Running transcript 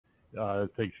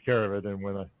takes care of it. And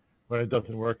when it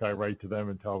doesn't work, I write to them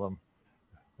and tell them,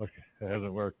 look, it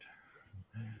hasn't worked.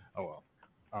 Oh well.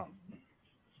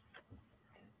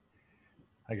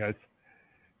 Hi guys.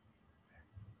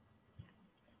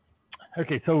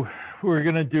 Okay, so we're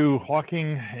going to do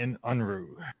Hawking and Unruh.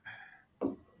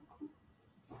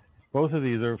 Both of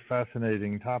these are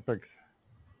fascinating topics.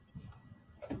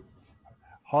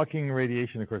 Hawking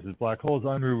radiation, of course, is black holes.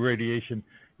 Unruh radiation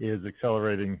is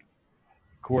accelerating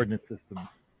coordinate systems.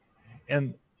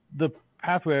 And the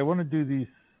pathway, I want to do these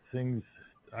things,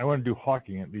 I want to do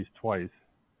Hawking at least twice.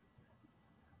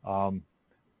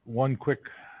 One quick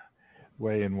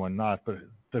way and one not, but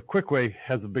the quick way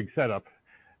has a big setup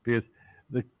because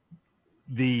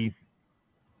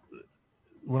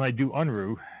when I do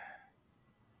Unruh,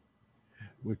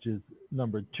 which is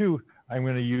number 2, I'm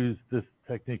going to use this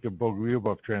technique of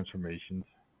Bogioliubov transformations.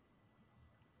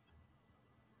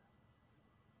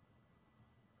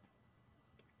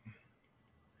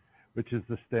 Which is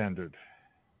the standard.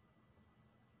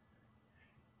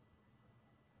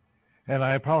 And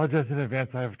I apologize in advance,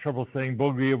 I have trouble saying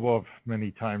Bogioliubov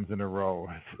many times in a row.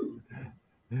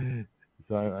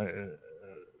 So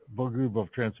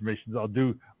Bogioliubov transformations, I'll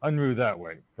do Unruh that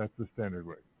way. That's the standard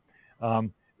way.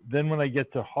 Then when I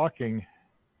get to Hawking,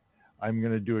 I'm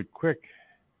going to do it quick.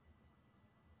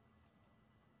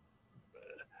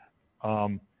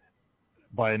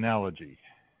 By analogy.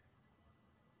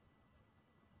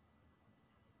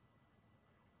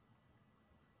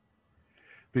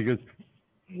 Because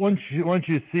once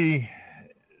you see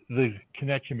the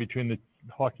connection between the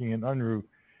Hawking and Unruh,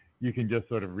 you can just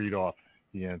sort of read off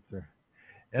the answer.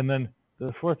 And then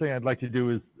the fourth thing I'd like to do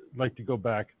is go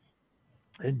back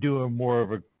and do more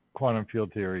of a quantum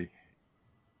field theory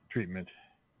treatment.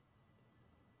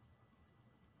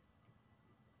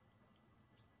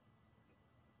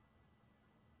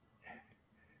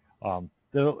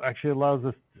 That actually allows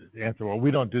us to answer. Well,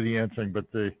 we don't do the answering, but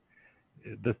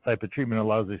this type of treatment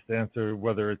allows us to answer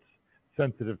whether it's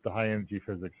sensitive to high energy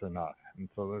physics or not. And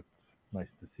so that's nice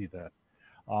to see that.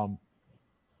 So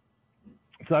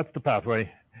that's the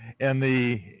pathway. And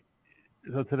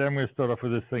so today I'm going to start off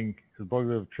with this thing,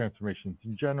 Bogioliubov transformations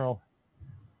in general,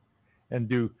 and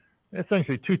do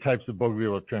essentially 2 types of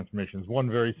Bogioliubov transformations. One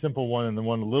very simple one, and then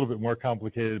one a little bit more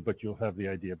complicated, but you'll have the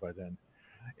idea by then.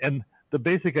 And the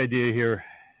basic idea here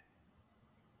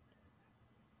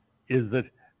is that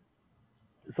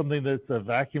something that's a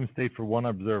vacuum state for one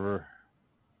observer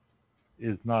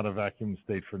is not a vacuum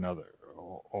state for another,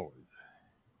 always.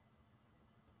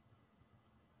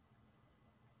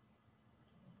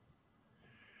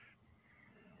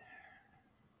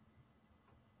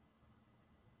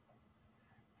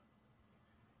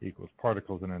 Equals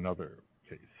particles in another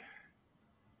case.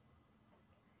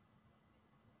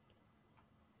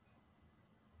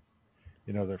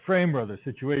 In other frame or other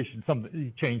situation, something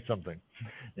you change something.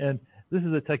 And this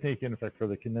is a technique, in effect, for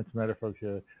the condensed matter folks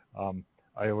here.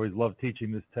 I always love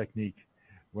teaching this technique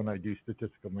when I do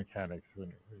statistical mechanics. I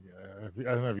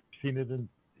don't know if you've seen it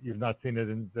you've not seen it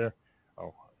in there.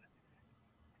 Oh,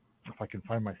 if I can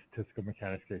find my statistical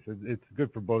mechanics case, it's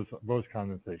good for Bose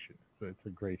condensation. So it's a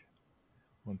great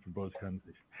one for Bose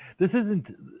condensation. This isn't.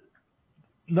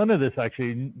 None of this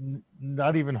actually,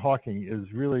 not even Hawking,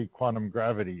 is really quantum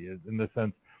gravity in the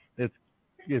sense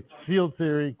it's field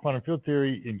theory, quantum field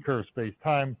theory in curved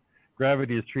space-time.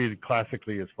 Gravity is treated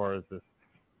classically as far as this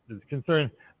is concerned,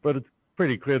 but it's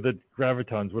pretty clear that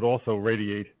gravitons would also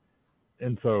radiate,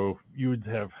 and so you would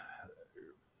have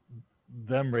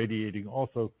them radiating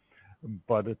also,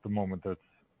 but at the moment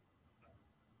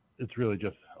it's really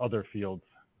just other fields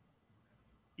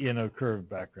in a curved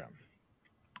background.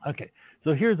 Okay,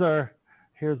 so here's our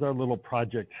little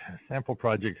project, sample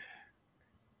project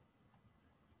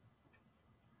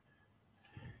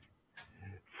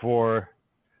for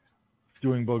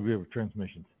doing Bogioliubov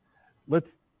transformations. I'm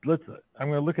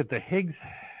going to look at the Higgs,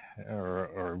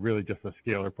 or really just a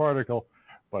scalar particle,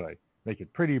 but I make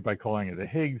it pretty by calling it a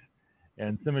Higgs,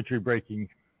 and symmetry breaking.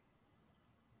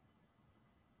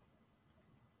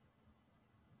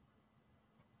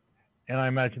 And I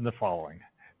imagine the following.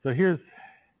 So here's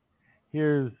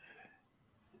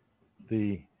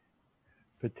the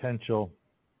potential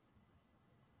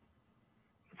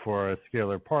for a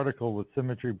scalar particle with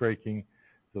symmetry breaking.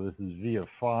 So this is V of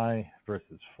phi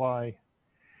versus phi.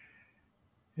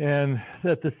 And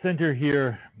at the center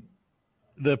here,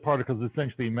 the particle is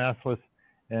essentially massless.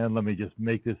 And let me just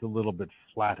make this a little bit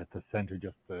flat at the center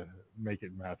just to make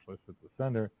it massless at the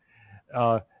center.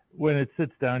 When it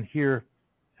sits down here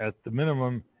at the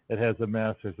minimum, it has a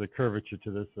mass. There's a curvature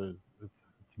to this.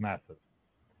 It's massive.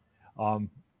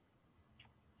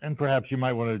 And perhaps you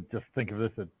might want to just think of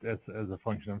this as a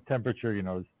function of temperature. You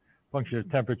know, as a function of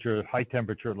temperature, high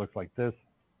temperature, it looks like this.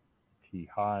 T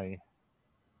high,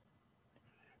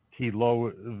 T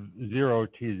low, 0,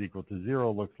 T is equal to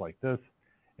 0, looks like this.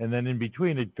 And then in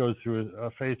between, it goes through a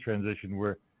phase transition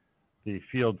where the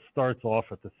field starts off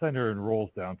at the center and rolls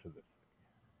down to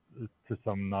this, to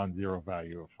some non-zero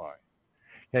value of phi.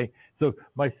 Okay, so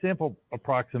my sample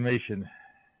approximation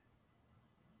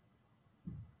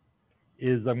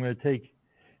is I'm going to take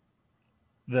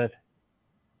that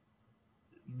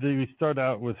we start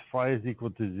out with phi is equal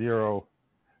to 0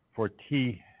 for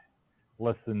t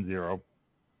less than 0.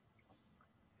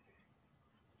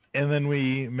 And then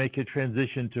we make a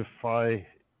transition to phi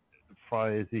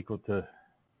is equal to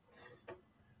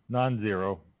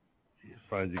non-zero,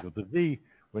 phi is equal to v,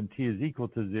 when t is equal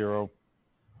to 0.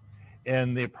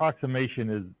 And the approximation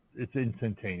is, it's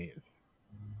instantaneous.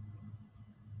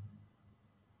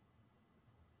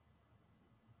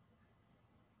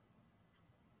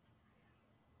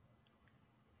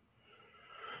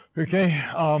 Okay,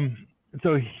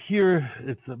 so here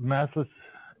it's massless,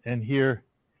 and here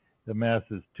the mass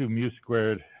is 2 mu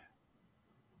squared.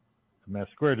 The mass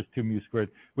squared is 2 mu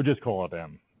squared. We'll just call it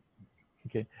m.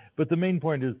 Okay, but the main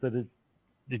point is that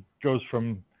it goes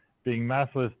from being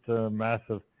massless to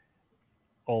massive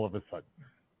all of a sudden.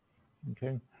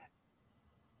 Okay,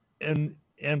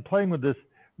 and playing with this,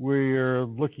 we're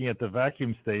looking at the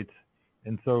vacuum states,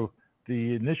 and so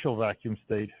the initial vacuum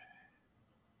state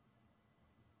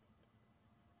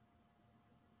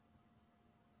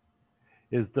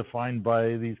is defined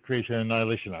by these creation and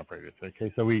annihilation operators.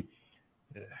 Okay, so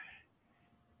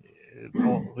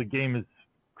the game is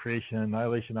creation and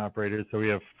annihilation operators. So we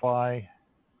have phi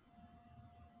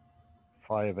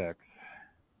of x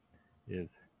is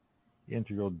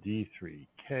integral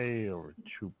d3k over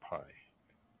 2 pi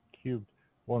cubed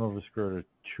 1 over square root of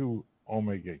 2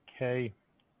 omega k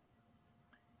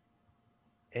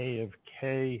a of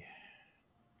k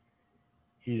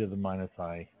e to the minus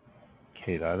I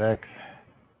k dot x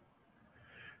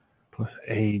plus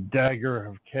a dagger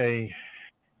of k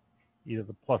e to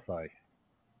the plus I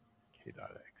k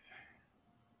dot x.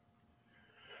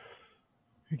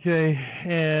 Okay,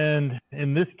 and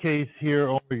in this case here,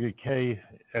 omega k,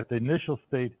 at the initial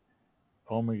state,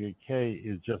 omega k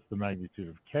is just the magnitude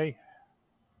of k.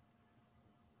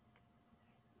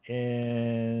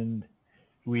 And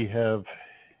we have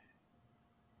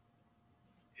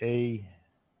a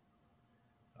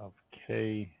of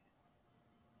k,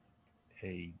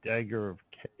 a dagger of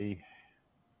k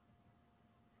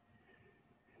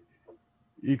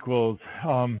equals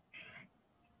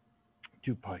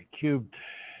 2 pi cubed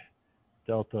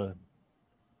delta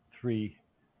 3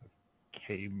 of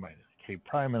k minus k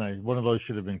prime, and one of those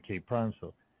should have been k prime,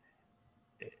 so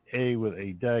a with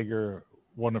a dagger,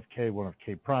 1 of k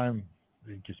prime,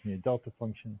 it gives me a delta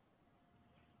function.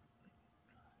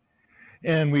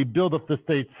 And we build up the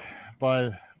states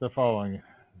by the following.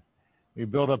 We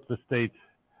build up the states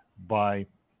by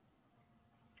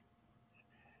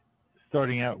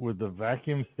starting out with the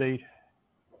vacuum state,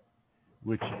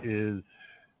 which is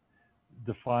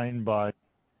defined by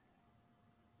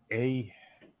a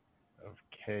of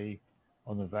k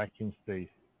on the vacuum state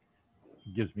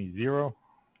gives me 0.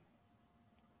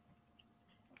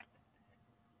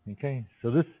 Okay,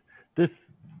 so this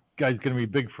guy's going to be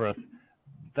big for us.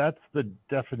 That's the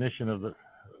definition of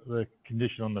the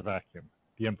condition on the vacuum,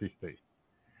 the empty state.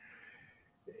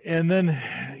 And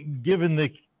then given the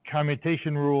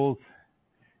commutation rules,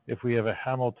 if we have a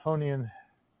Hamiltonian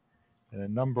and a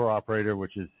number operator,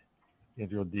 which is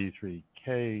integral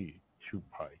d3k 2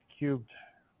 pi cubed,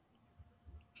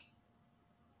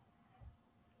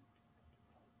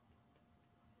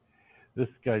 this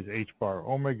guy's h bar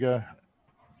omega,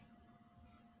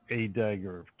 a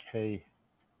dagger of k,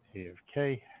 a of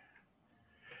k,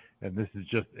 and this is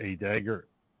just a dagger.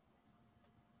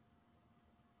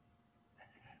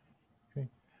 Okay.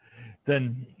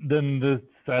 Then this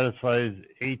satisfies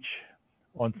h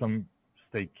on some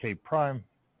state k prime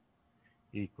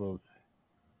equals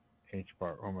h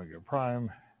bar omega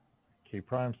prime, k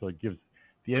prime, so it gives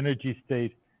the energy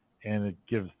state and it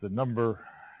gives the number,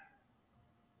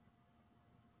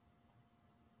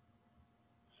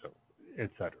 so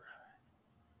etc.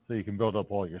 So you can build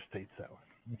up all your states that way.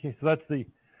 Okay, so that's the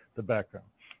background.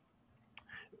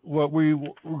 What we're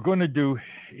going to do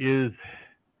is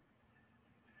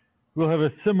we'll have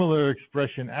a similar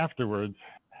expression afterwards,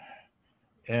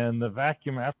 and the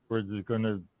vacuum afterwards is going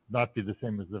to not be the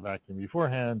same as the vacuum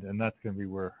beforehand, and that's going to be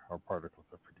where our particles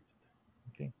are produced.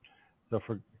 Okay, so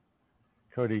for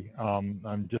Cody,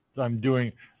 I'm just I'm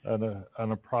doing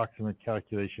an approximate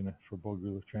calculation for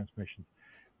Bogoliubov transformations,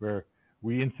 where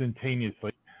we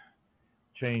instantaneously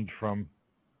change from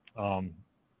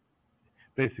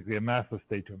basically a massless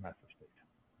state to a massive state.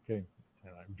 Okay,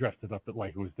 and I've dressed it up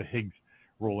like it was the Higgs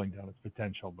rolling down its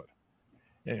potential, but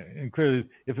and clearly,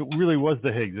 if it really was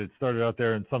the Higgs, it started out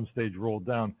there and some stage rolled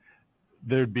down,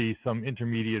 there'd be some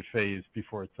intermediate phase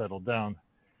before it settled down.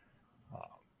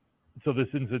 So this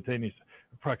instantaneous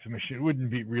approximation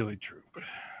wouldn't be really true,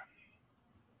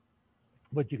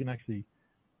 but you can actually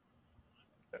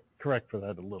correct for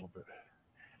that a little bit.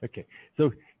 Okay,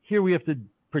 so here we have to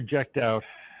project out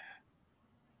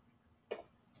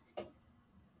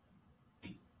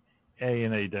A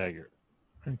and A dagger.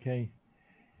 Okay,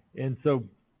 and so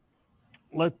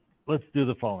let's do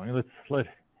the following. Let's let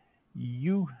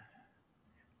U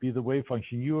be the wave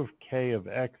function. U of k of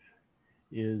x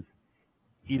is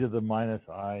e to the minus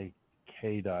I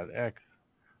k dot x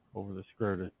over the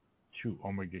square root of 2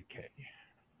 omega k.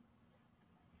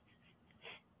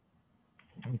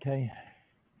 Okay,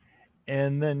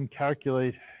 and then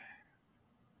calculate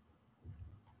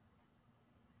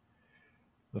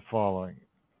the following.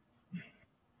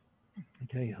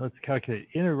 Okay, let's calculate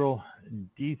integral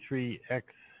d3x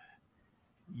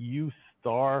u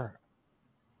star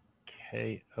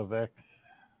k of x,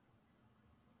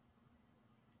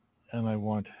 and I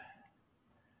want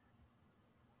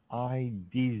I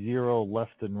d0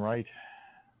 left and right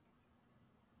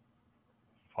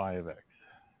phi of x.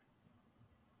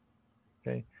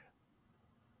 Okay,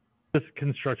 this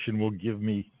construction will give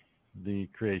me the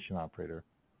creation operator.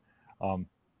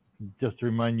 Just to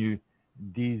remind you,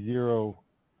 d0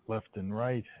 left and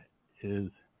right is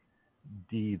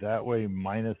d that way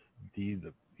minus d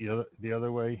the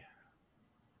other way.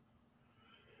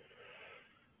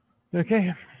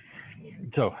 Okay,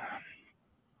 so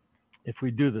if we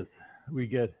do this, we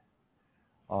get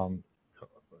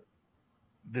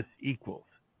this equals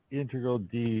integral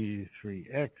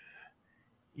d3x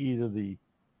e to the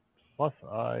plus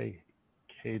I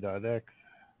k dot x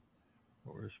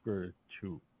over square root of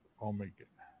 2 omega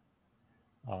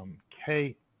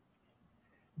k.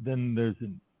 Then there's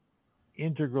an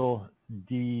integral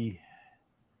d3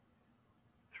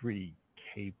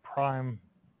 k prime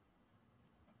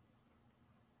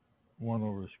 1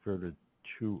 over square root of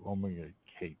 2 omega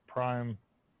k prime.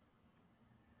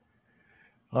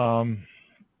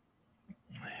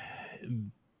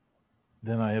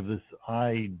 Then I have this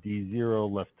I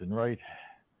d0 left and right,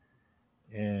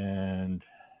 and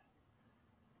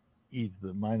e to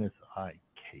the minus I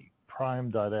k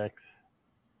prime dot x,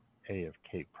 a of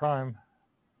k prime,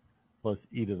 plus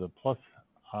e to the plus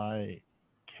I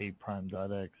k prime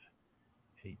dot x,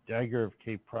 a dagger of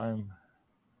k prime.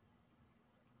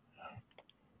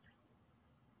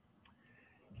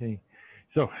 Okay,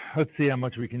 so let's see how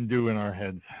much we can do in our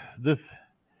heads.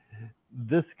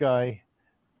 This guy,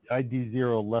 I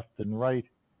d0 left and right,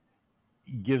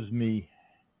 gives me,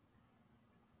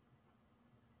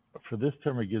 for this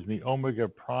term, it gives me omega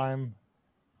prime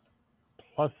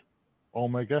plus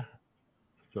omega.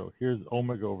 So here's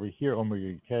omega over here,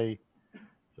 omega k.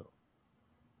 So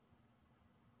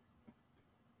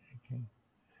okay,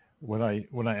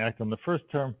 when I act on the first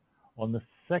term, on the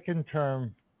second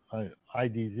term, I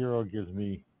d0 gives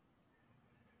me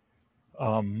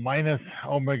minus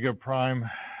omega prime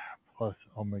plus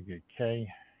omega k.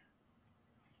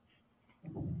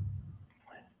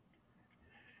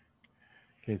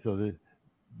 Okay, so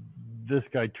this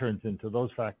guy turns into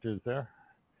those factors there.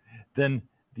 Then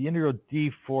the integral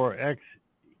d4x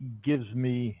gives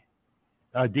me,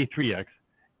 d3x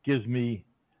gives me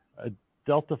a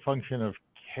delta function of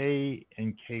k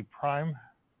and k prime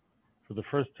for the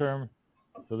first term.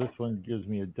 So this one gives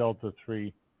me a delta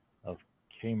 3 of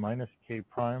k minus k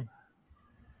prime.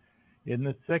 In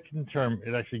the second term,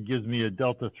 it actually gives me a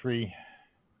delta 3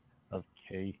 of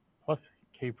k plus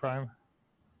k prime.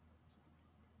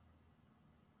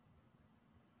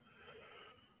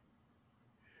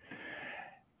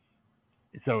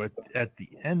 So at the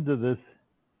end of this,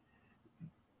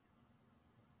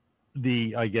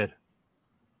 I get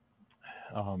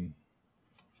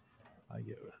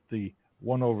the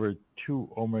 1 over 2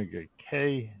 omega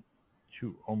k,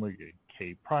 2 omega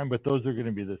k prime, but those are going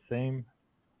to be the same.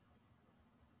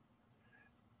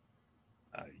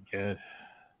 I get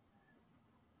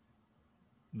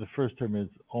the first term is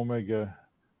omega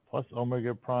plus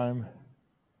omega prime.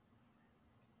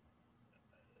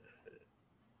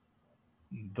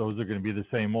 Those are going to be the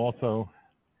same also.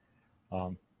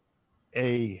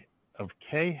 A of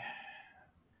k.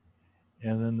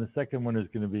 And then the second one is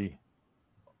going to be,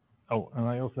 oh, and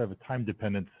I also have a time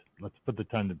dependence let's put the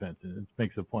time dependence. It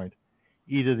makes a point.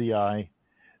 E to the I.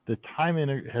 The time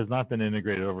has not been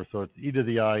integrated over, so it's e to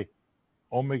the I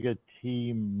omega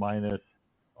t minus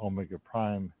omega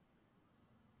prime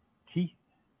t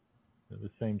at the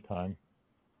same time.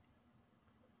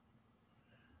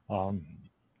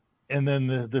 And then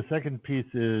the second piece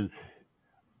is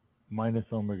minus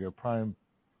omega prime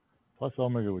plus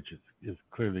omega, which is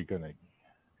clearly going to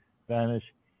vanish,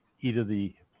 e to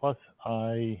the plus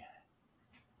I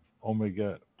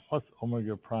omega plus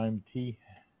omega prime t,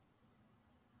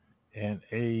 and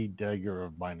a dagger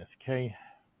of minus k.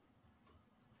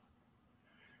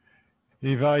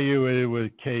 Evaluated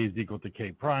with k is equal to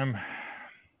k prime.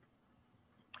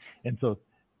 And so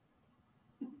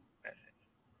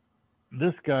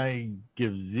this guy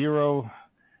gives 0,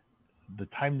 the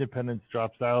time dependence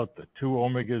drops out, the 2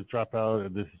 omegas drop out,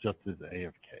 and this is just as a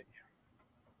of k.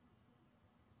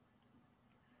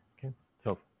 Okay,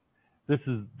 so this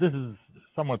is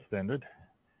somewhat standard.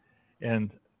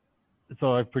 And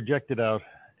so I've projected out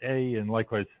a, and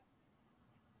likewise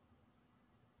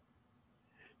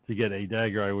to get a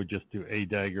dagger, I would just do a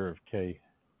dagger of k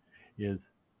is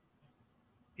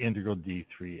integral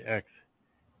d3x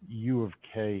u of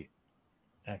k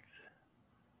x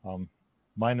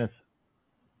minus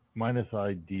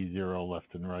I d0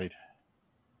 left and right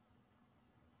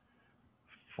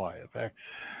phi of x.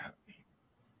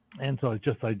 And so it's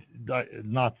just I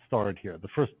not starred here.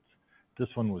 This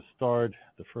one was starred,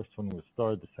 the first one was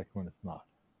starred, the second one is not.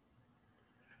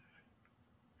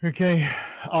 Okay,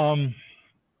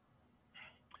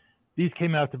 these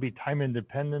came out to be time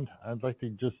independent. I'd like to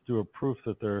just do a proof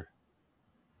that they're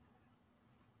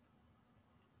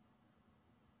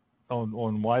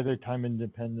on why they're time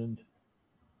independent.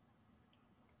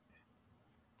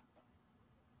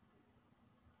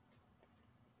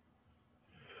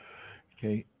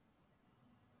 Okay,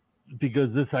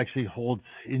 because this actually holds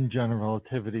in general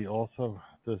relativity also.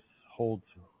 This holds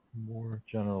more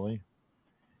generally.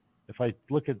 If I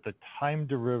look at the time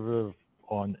derivative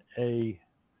on a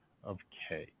of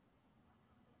k,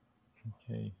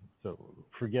 okay, so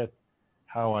forget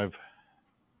how I've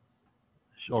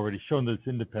already shown that it's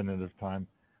independent of time,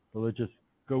 but let's just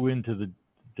go into the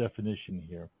definition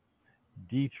here.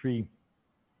 D3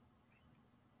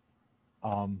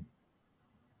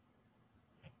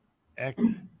 x,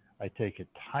 I take a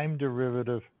time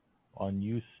derivative on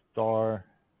u star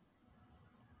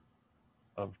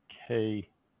of k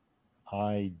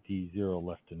I d0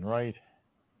 left and right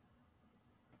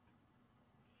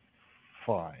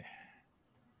phi.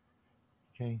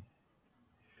 Okay.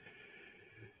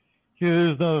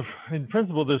 Here in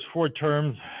principle, there's 4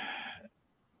 terms.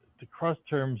 The cross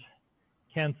terms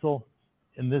cancel,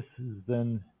 and this is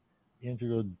then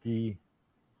integral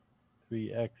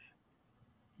d3x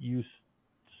u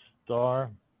star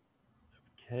of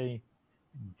k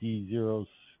d0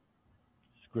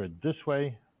 squared this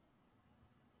way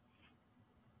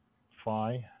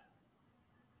phi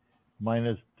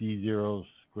minus d0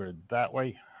 squared that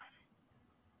way.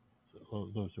 So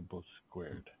those are both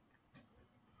squared.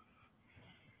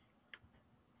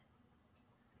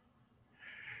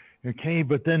 Okay,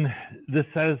 but then this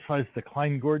satisfies the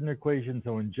Klein-Gordon equation.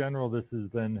 So in general, this is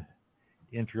then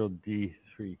integral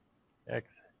d3x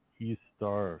u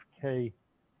star of k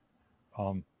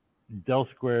del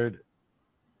squared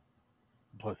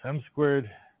plus m squared,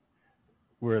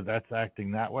 where that's acting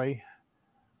that way,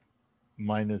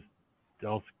 minus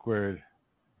del squared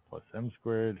plus m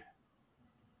squared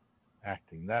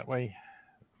acting that way.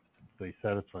 They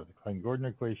satisfy the Klein-Gordon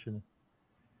equation.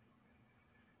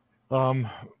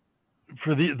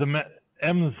 For the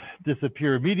m's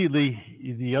disappear immediately.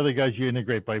 The other guys you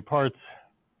integrate by parts.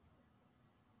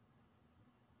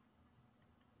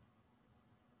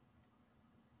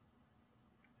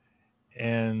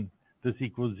 And this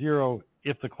equals 0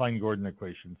 if the Klein-Gordon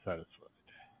equation is satisfied.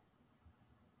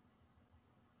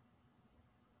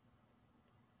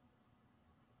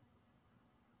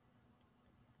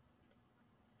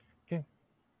 Okay.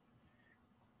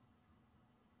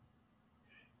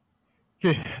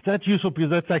 Okay, that's useful because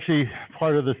that's actually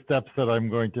part of the steps that I'm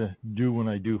going to do when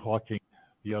I do Hawking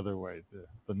the other way,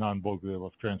 the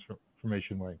non-Bogioliubov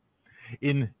transformation way.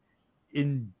 In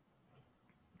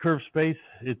curved space,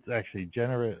 it actually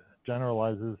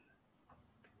generalizes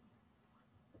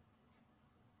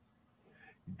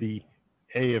the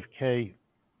A of k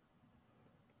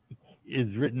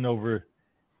is written over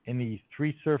any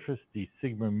 3 surface, the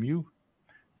sigma mu.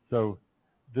 So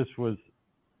this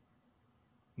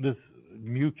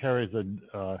mu carries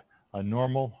a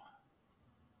normal,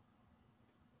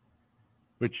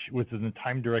 which was in the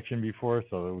time direction before,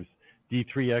 so it was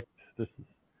d3x. This is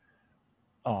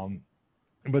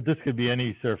But this could be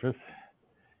any surface.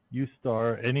 U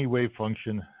star, any wave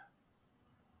function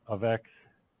of x,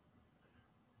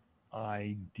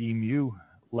 I d mu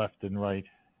left and right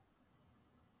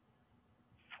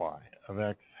phi of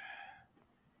x.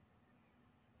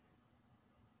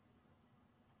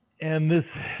 And this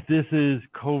is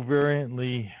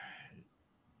covariantly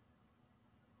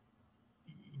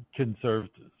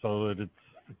conserved so that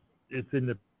it's in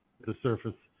the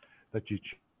surface that you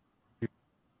choose.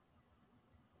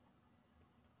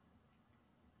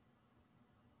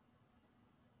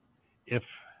 If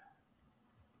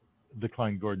the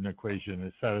Klein-Gordon equation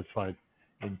is satisfied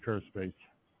in curve space.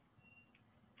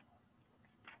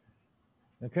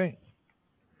 Okay,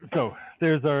 so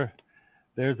there's our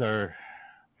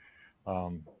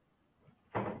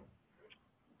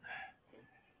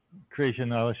creation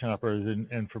annihilation operators,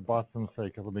 and for Boston's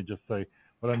sake, let me just say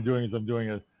what I'm doing is I'm doing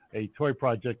a toy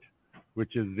project,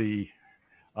 which is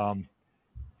an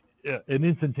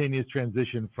instantaneous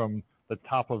transition from the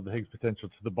top of the Higgs potential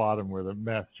to the bottom where the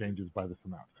mass changes by this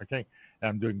amount. Okay, and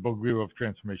I'm doing Bogoliubov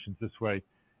transformations this way,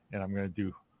 and I'm going to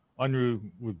do Unruh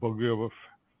with Bogoliubov,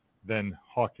 then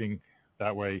Hawking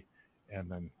that way, and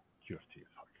then QFT is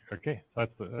Hawking. Okay, so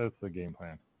that's the game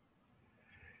plan.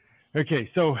 Okay,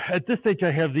 so at this stage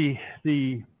I have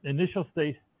the initial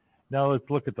state. Now let's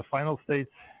look at the final states.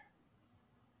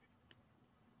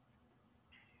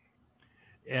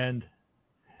 And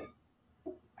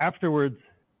afterwards,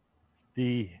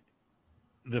 the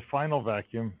final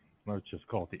vacuum, let's just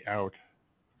call it the out,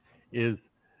 is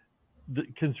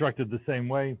constructed the same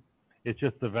way. It's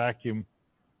just the vacuum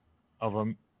of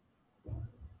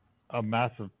a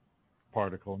massive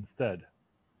particle instead.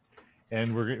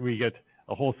 And we get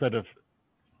a whole set of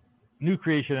new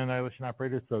creation annihilation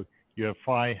operators. So you have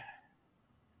phi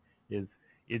is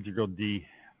integral d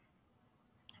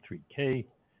 3k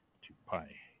 2 pi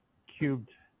cubed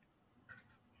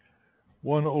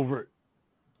 1 over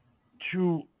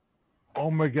 2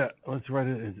 omega, let's write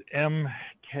it as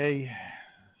mk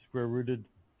square rooted.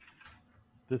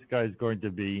 This guy is going to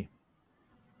be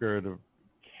square root of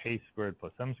k squared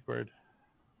plus m squared.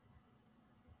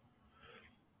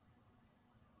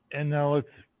 And now let's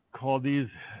call these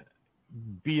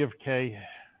b of k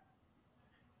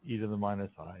e to the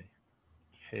minus I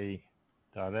k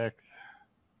dot x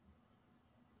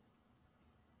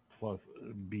plus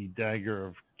b dagger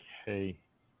of k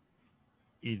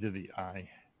e to the I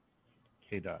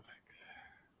k dot x.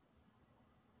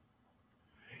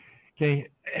 Okay,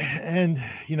 and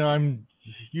I'm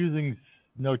using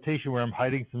notation where I'm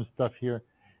hiding some stuff here.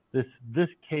 This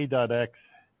k dot x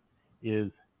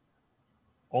is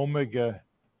omega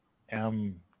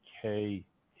m k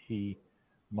t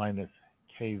minus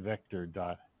k vector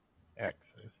dot x.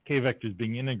 K vector is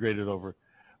being integrated over,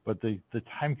 but the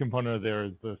time component of there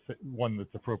is the one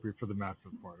that's appropriate for the mass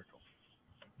of the particle.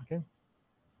 Okay.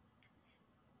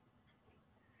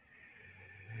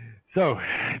 So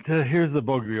here's the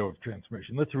Bogoliubov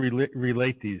transformation. Let's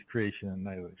relate these creation and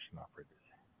annihilation operators.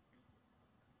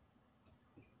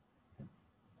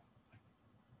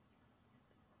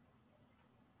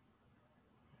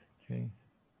 Okay.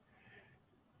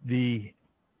 The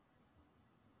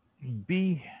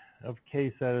B of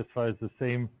K satisfies the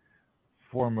same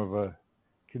form of a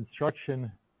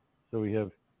construction. So we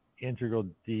have integral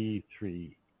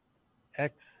D3X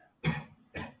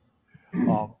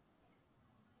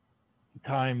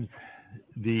times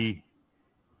the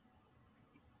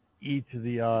e to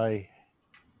the I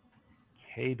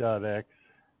k dot x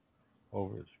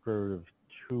over the square root of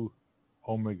 2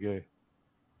 omega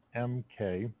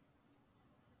mk.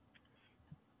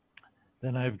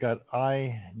 Then I've got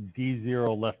I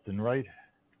d0 left and right.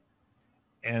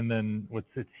 And then what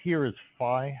sits here is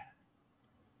phi.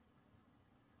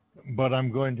 But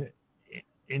I'm going to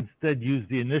instead use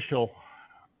the initial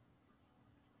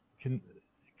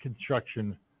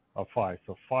construction of phi.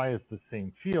 So phi is the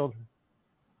same field,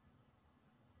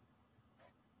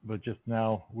 but just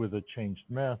now with a changed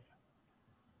mass.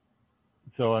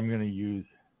 So I'm going to use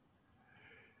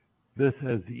this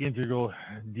as the integral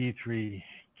d3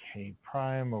 k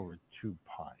prime over 2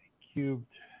 pi cubed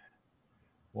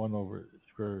 1 over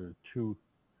square root of 2.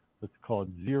 Let's call it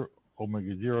 0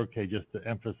 omega 0 k just to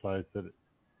emphasize that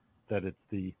it's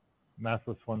the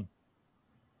massless one.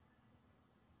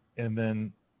 And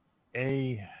then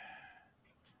a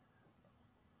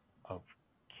of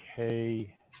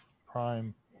k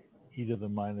prime e to the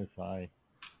minus I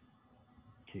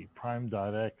k prime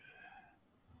dot x,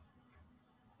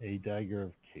 a dagger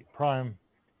of k prime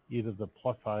e to the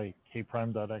plus I k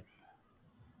prime dot x.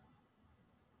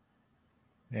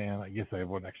 And I guess I have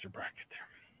one extra bracket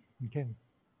there. Okay.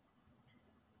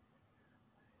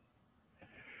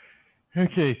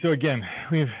 Okay, so again,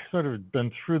 we've sort of been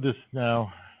through this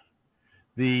now.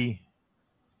 The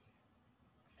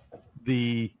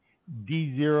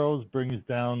D zeros brings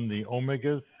down the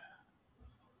omegas.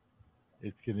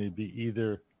 It's going to be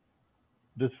either,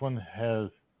 this one has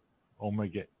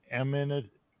omega M in it,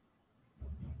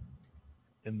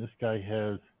 and this guy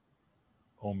has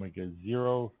omega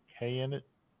 0 K in it.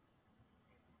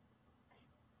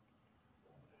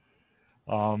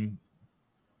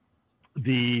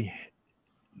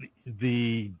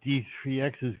 The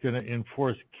D3X is going to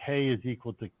enforce K is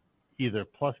equal to either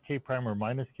plus K prime or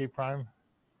minus K prime.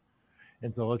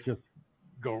 And so let's just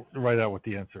go right out what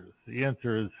the answer is. The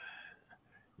answer is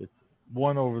it's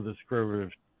 1 over the square root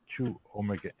of 2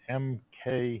 omega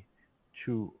MK,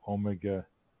 2 omega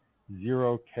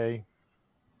 0K.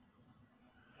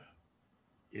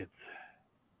 It's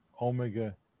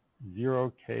omega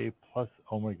 0K plus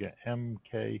omega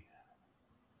MK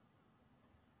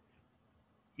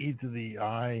e to the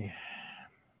I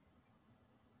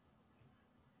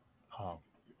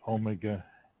omega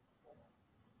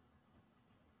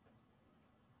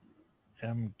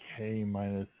MK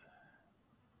minus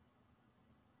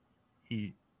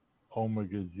e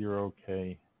omega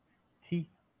 0K T.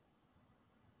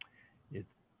 It's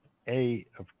A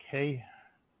of K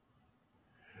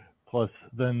plus,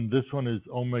 then this one is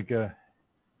omega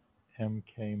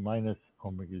MK minus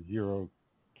omega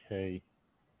 0K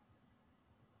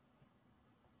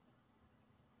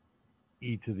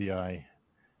e to the I.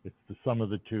 It's the sum of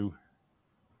the two,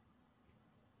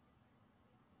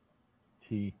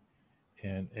 T,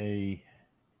 and A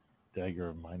dagger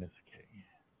of minus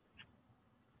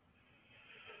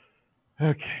K.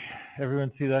 Okay,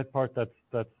 everyone see that part? That's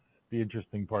the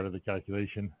interesting part of the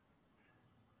calculation.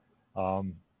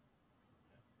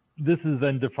 This is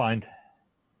then defined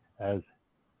as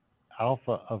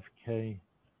alpha of K,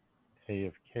 A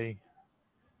of K,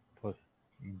 plus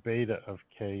beta of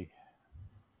K,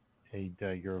 A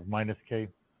dagger of minus K.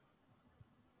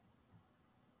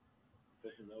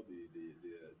 Now the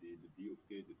d of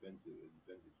K depends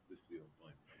explicitly on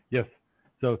time. Yes.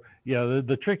 So yeah,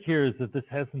 the trick here is that this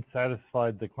hasn't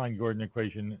satisfied the Klein-Gordon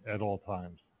equation at all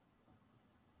times.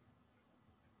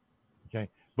 Okay,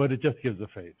 but it just gives a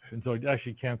phase, and so it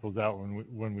actually cancels out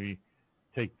when we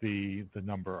take the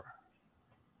number.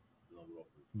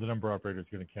 The number operator is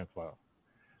going to cancel out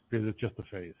because it's just a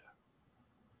phase.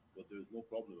 But there's no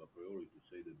problem a priori to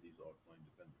say that these are time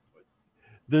dependent, right?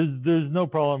 There's no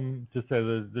problem to say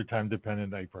that they're time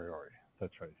dependent a priori.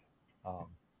 That's right.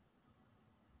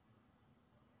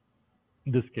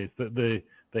 In this case,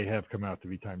 they have come out to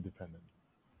be time dependent.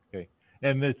 Okay,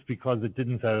 and it's because it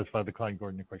didn't satisfy the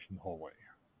Klein-Gordon equation the whole way.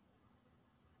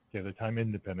 Okay, they're time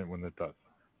independent when it does.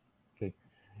 Okay,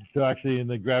 so actually in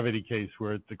the gravity case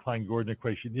where the Klein-Gordon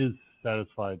equation is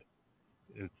satisfied,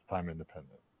 it's time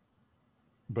independent.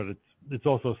 But it's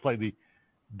also a slightly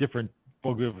different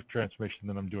Bogoliubov transformation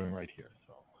than I'm doing right here.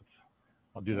 So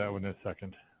I'll do that one in a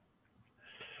second.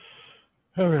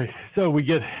 All right, so we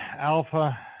get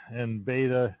alpha and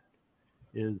beta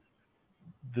is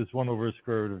this 1 over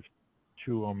square root of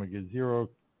 2 omega 0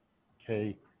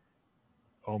 K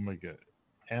omega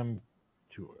M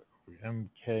to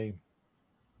MK.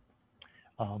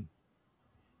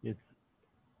 It's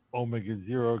omega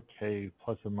 0 K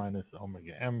plus or minus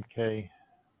omega MK.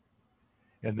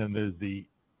 And then there's the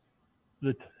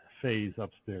phase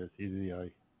upstairs, e to the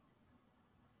I.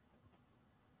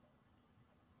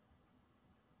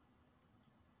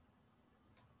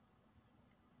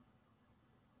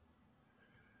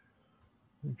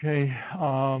 Okay,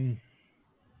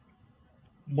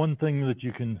 one thing that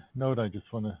you can note, I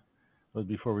just want to,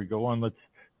 before we go on, let's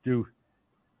do,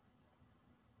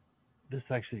 this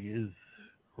actually is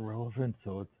relevant,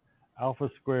 so it's alpha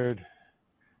squared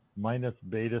minus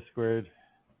beta squared.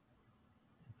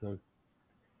 So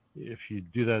if you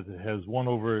do that, it has 1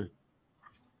 over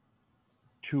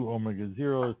 2 omega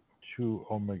 0, 2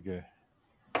 omega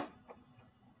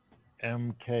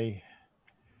MK.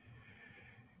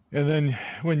 And then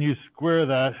when you square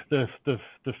that, the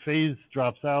phase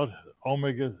drops out,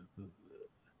 omega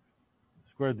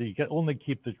squared, you only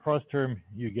keep the cross term,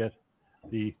 you get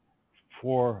the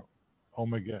 4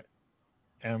 omega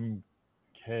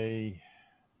MK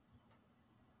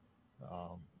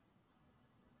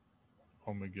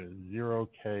omega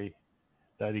 0K,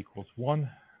 that equals 1.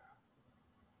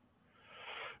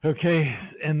 Okay,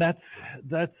 and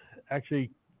that's actually,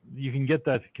 you can get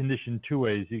that condition 2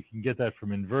 ways. You can get that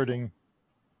from inverting.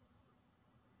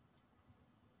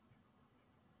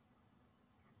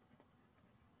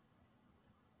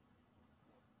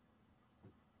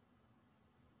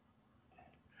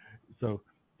 So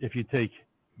if you take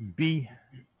B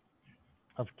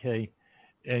of k,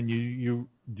 and you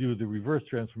do the reverse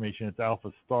transformation. It's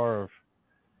alpha star of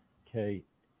k.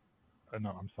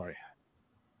 No, I'm sorry.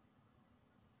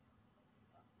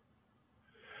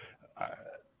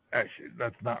 Actually,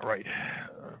 that's not right.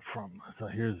 So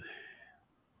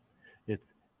it's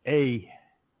A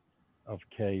of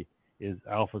k is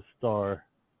alpha star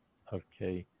of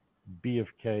k, B of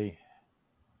k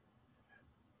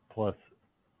plus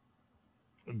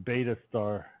beta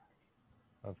star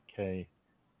of k,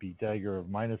 B dagger of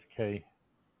minus k.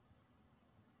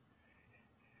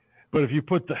 But if you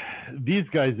put these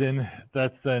guys in,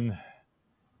 that's then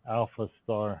alpha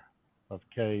star of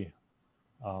k,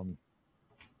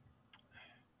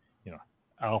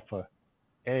 alpha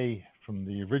A from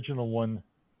the original one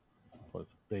plus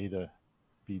beta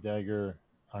B dagger,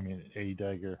 A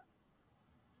dagger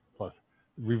plus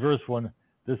reverse one.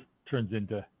 This turns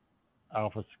into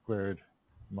alpha squared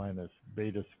minus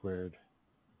beta squared,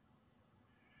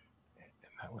 and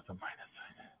that was a minus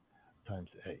sign, times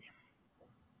A.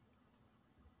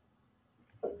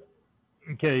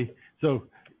 Okay, so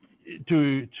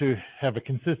to have a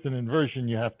consistent inversion,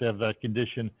 you have to have that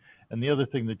condition. And the other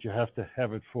thing that you have to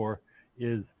have it for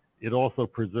is it also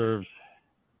preserves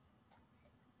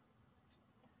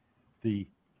the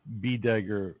B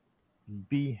dagger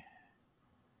B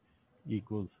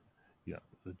equals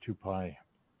the 2 pi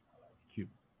cube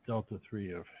delta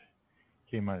 3 of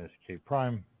k minus k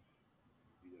prime.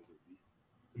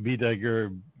 B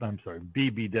dagger,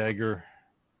 B dagger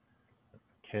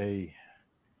k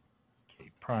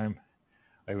prime.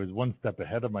 I was one step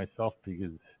ahead of myself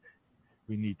because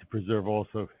we need to preserve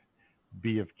also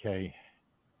B of k,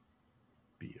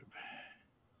 B of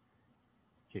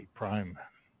k prime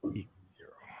equals 0.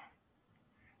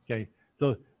 Okay,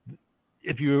 so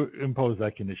if you impose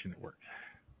that condition, it works.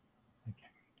 Okay,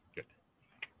 good.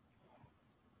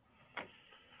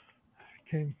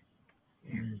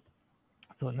 Okay,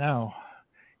 so now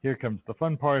here comes the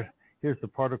fun part. Here's the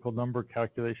particle number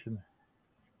calculation.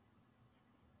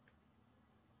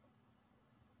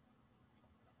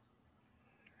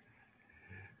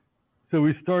 So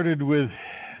we started with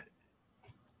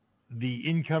the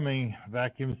incoming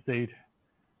vacuum state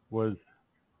was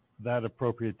that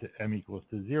appropriate to m equals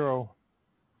to 0.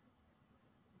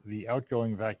 The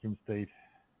outgoing vacuum state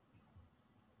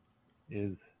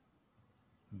is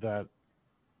that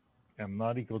m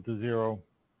not equal to 0.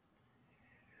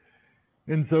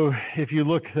 And so if you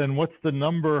look, then what's the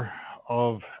number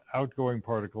of outgoing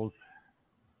particles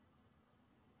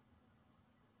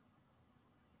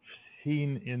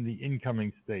seen in the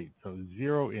incoming state? So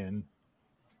 0 in,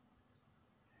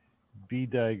 B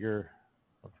dagger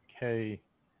of k,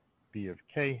 B of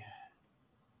k.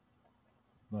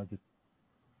 Not just,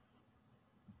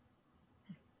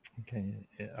 okay,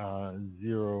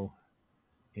 0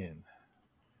 in.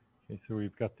 Okay, so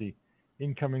we've got the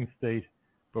incoming state,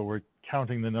 but we're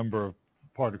counting the number of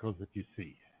particles that you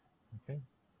see. Okay.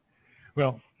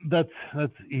 Well, that's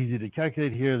easy to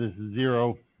calculate here. This is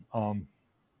 0.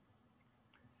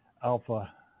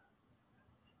 Alpha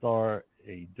star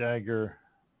A dagger.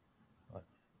 Let's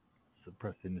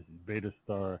suppress in. This is beta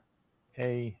star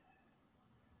A.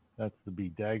 That's the B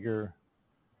dagger.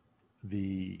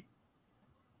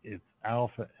 It's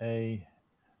alpha A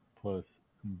plus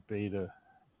beta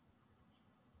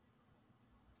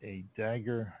A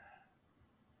dagger.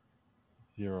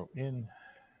 0 in.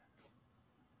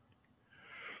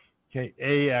 Okay,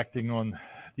 A acting on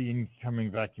the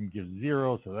incoming vacuum gives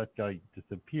 0, so that guy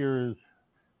disappears.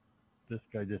 This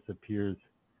guy disappears.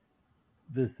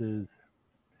 This is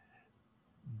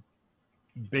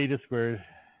beta squared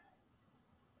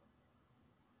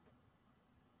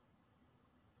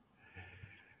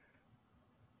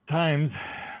times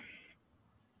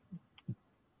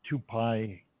 2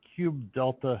 pi cube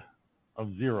delta of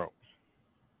 0.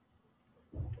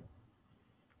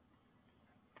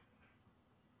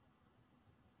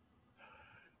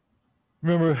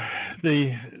 Remember,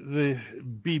 the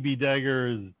BB dagger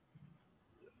is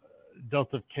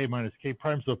delta of k minus k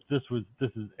prime. So if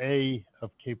this is A of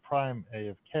k prime, A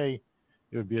of k,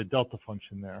 it would be a delta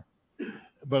function there.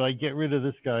 But I get rid of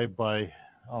this guy by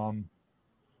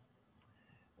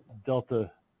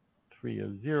delta 3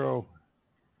 of 0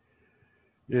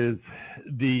 is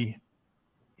the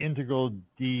integral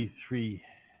d3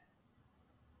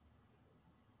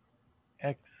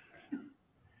 x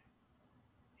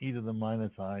e to the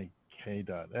minus I k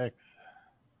dot x.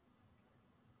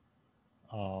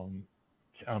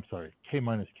 I'm sorry, k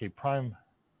minus k prime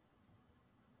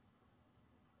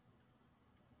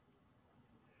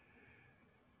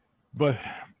but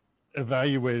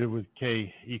evaluated with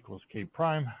k equals k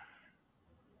prime.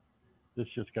 this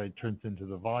just guy turns into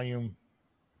the volume.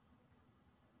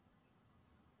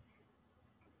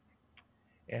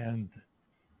 And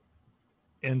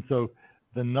so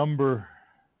the number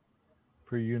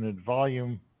per unit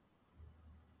volume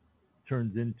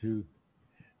turns into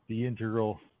the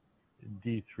integral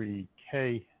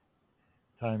d3k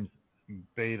times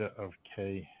beta of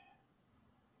k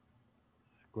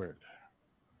squared.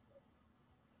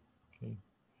 Okay.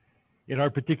 In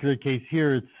our particular case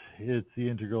here, it's the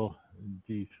integral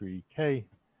d3k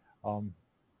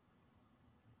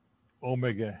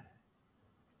omega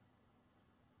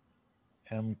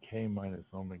mk minus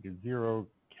omega 0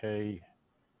 k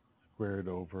squared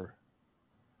over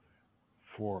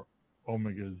 4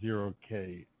 omega 0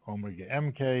 k omega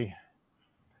mk.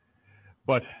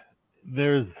 But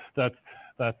that's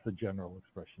the general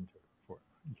expression for it.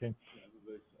 Okay.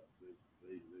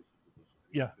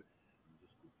 Yeah. I'm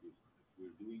just confused. If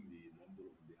we're doing the number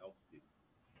of the out state,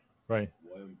 right.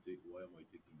 Why am I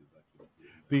taking the vacuum?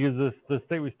 Because the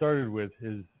state we started with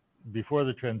is before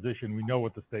the transition. We know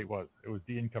what the state was. It was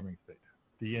the incoming state,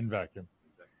 the in vacuum.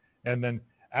 Exactly. And then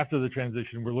after the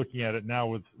transition, we're looking at it now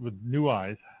with new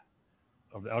eyes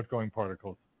of the outgoing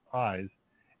particles, eyes,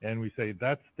 and we say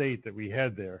that state that we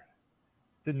had there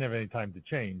didn't have any time to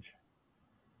change,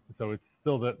 so it's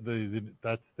still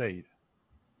that state.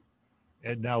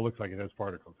 It now looks like it has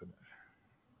particles in it.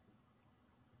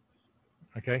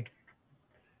 Okay?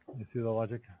 You see the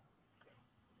logic?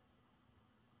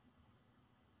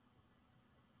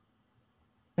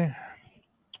 Okay.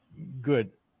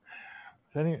 Good.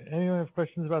 Anyone have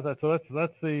questions about that? So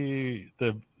that's the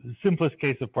simplest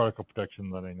case of particle protection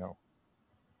that I know.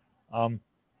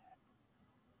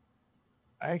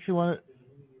 I actually want to.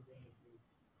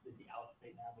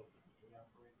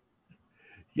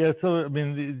 Yeah, so I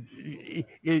mean,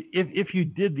 if you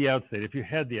did the out state, if you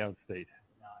had the out state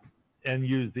and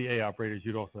used the A operators,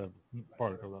 you'd also have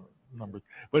particle numbers.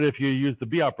 But if you use the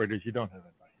B operators, you don't have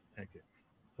that.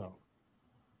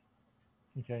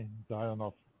 Okay. So I don't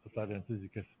know if that answers your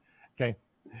question. Okay.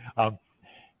 Also,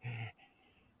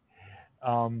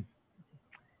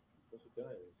 can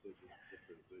I say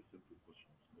just a very simple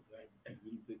question?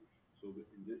 So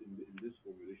in this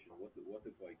formulation, what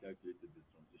if I calculated the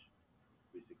transition?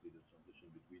 Basically, the transition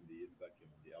between the in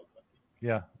vacuum and the out vacuum.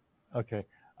 Yeah. Okay.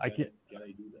 Can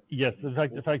I do that? Yes. In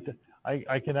fact,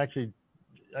 I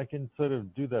can sort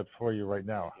of do that for you right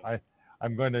now. Okay.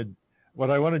 What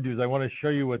I want to do is I want to show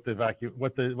you what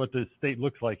the state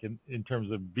looks like in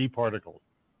terms of B particles,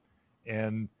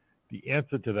 and the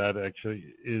answer to that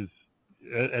actually is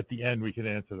at the end. We can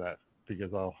answer that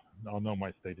because I'll know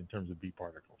my state in terms of B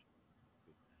particles.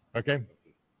 Okay.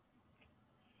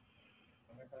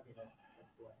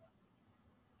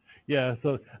 Yeah,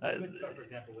 so for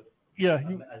example, with a zero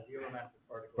mass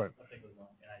particle, right. Something was on,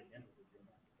 and I ended with a zero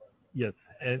mass particle. Yes,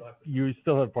 and you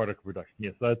still have particle production.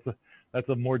 Yes, that's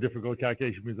a more difficult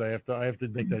calculation because I have to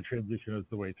make that transition as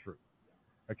the way through.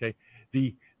 Okay,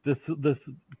 this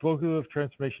Bogioliubov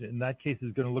transformation in that case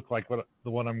is going to look like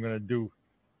the one I'm going to do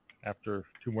after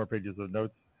 2 more pages of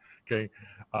notes. Okay,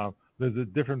 there's a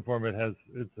different form. It has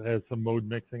some mode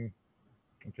mixing.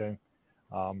 Okay.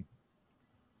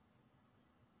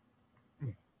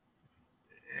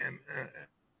 And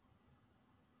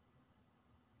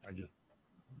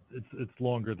it's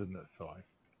longer than this, so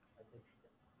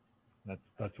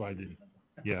that's why I didn't.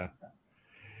 Yeah.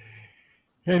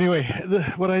 Anyway,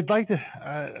 what I'd like to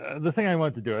the thing I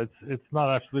want to do, it's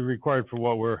not absolutely required for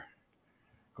what we're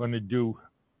going to do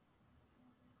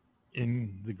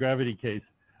in the gravity case,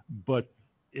 but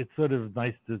it's sort of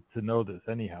nice to know this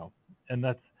anyhow, and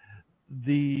that's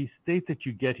the state that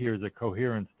you get here is a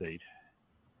coherent state.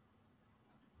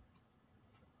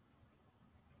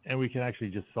 And we can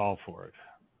actually just solve for it.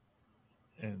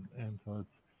 And so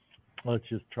let's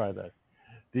just try that.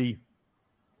 The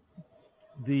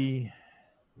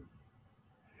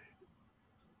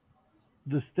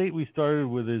state we started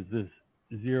with is this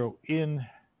 0 in,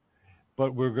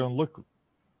 but we're going to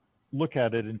look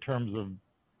at it in terms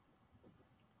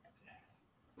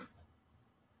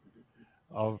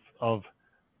of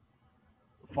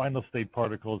final state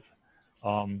particles.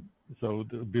 So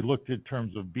it would be looked at in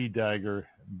terms of B dagger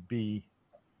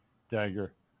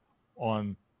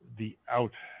on the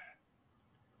out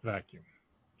vacuum,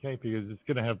 okay? Because it's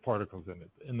going to have particles in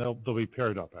it, and they'll be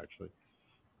paired up actually,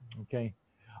 okay?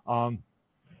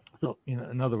 So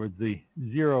in other words, the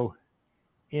 0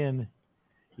 in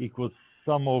equals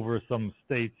sum over some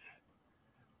states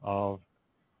of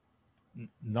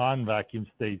non-vacuum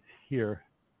states here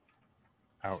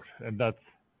out, and that's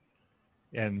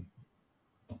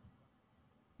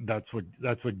what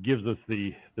gives us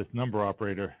this number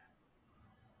operator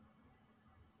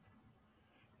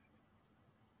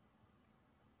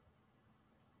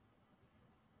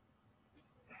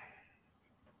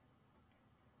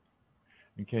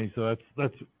Okay, so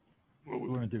that's what we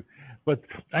want to do. But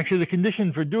actually, the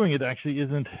condition for doing it actually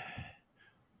isn't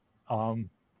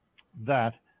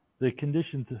that. The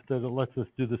condition that lets us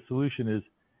do the solution is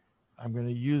I'm going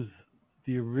to use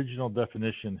the original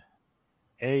definition,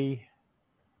 A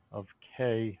of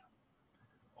k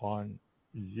on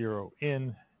 0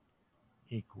 in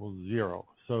equals 0.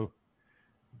 So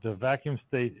the vacuum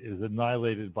state is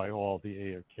annihilated by all the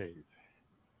A of k's.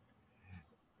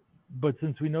 But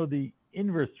since we know the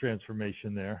inverse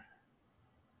transformation there,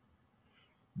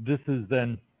 this is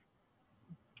then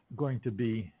going to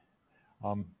be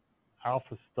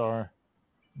alpha star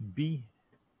B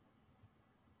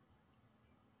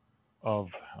of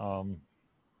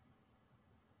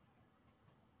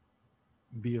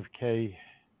B of k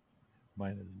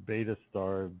minus beta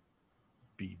star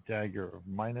B dagger of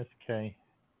minus k.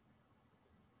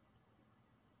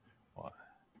 Well,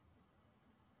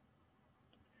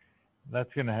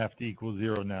 that's going to have to equal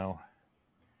 0 now.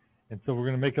 And so we're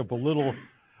going to make up a little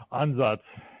ansatz.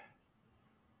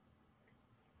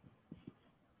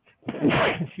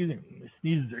 Excuse me,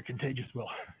 sneezes are contagious, Will.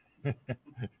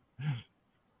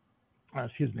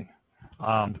 Excuse me.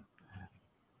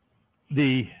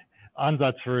 The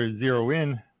ansatz for 0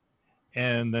 in,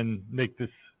 and then make this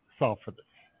solve for this.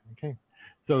 Okay,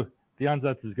 so the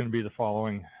ansatz is going to be the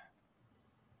following: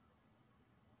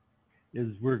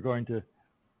 is we're going to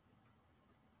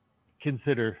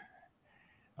consider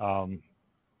a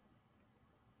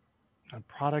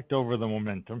product over the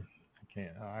momentum. Okay,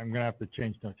 I'm going to have to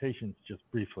change notations just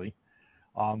briefly,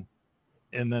 and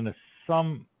then a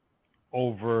sum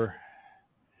over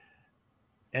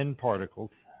n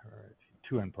particles, or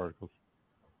 2 n particles.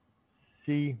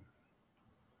 C.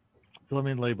 So let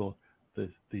me label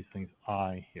these things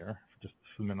I here for just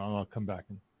a minute. I'll come back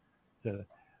and say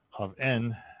of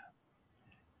n,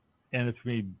 and it's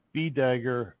going to be B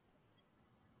dagger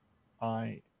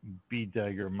I B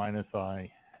dagger minus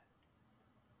I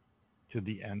to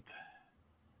the nth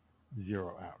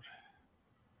 0 out.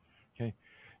 Okay,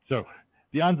 so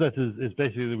the ansatz is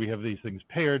basically that we have these things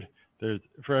paired. There's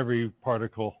for every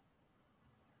particle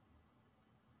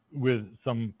with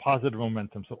some positive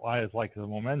momentum, so I is like the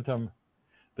momentum.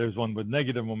 There's one with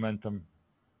negative momentum,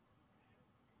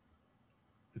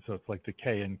 so it's like the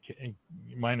k and k,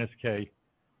 minus k.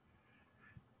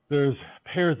 There's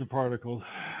pairs of particles.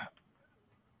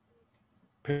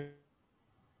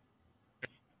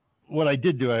 What I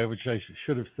did do, which I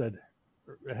should have said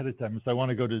ahead of time, is I want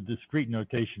to go to discrete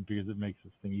notation because it makes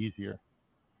this thing easier.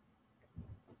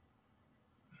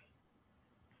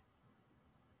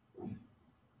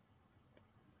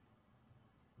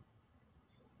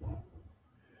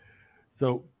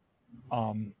 So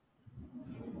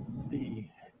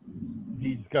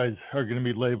these guys are going to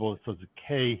be labeled, so the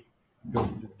K goes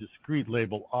to discrete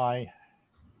label I.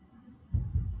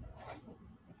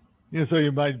 So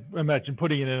you might imagine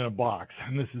putting it in a box,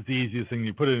 and this is the easiest thing.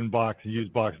 You put it in a box, you use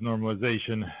box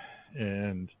normalization,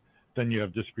 and then you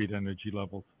have discrete energy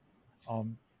levels.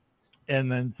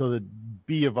 And then so the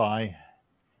B of I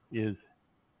is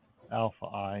alpha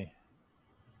I,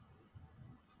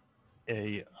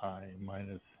 A I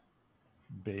minus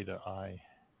beta I.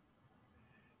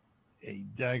 A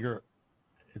dagger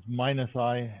is minus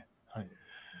I,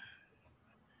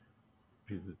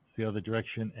 because it's the other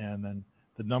direction, and then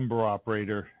the number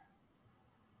operator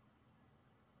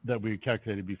that we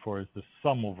calculated before is the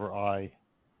sum over I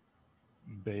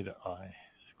beta I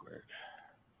squared.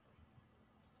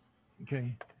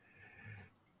 Okay.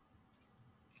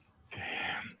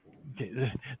 Okay.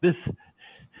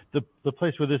 The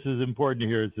place where this is important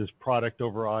here is this product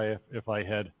over I. If I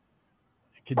had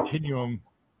continuum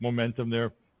momentum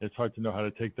there, it's hard to know how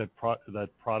to take that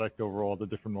product over all the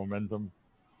different momentum.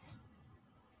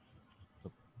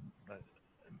 So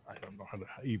I don't know how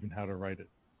to write it.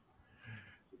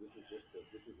 So this is just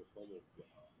the sum of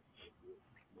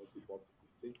multi-particle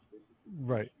states, basically.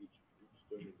 Right. Each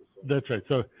term is the sum. That's right.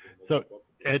 So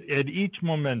at each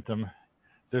momentum,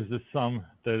 there's a sum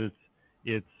that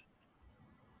it's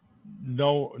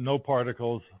no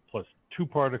particles plus 2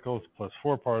 particles plus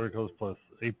 4 particles plus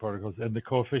 8 particles, and the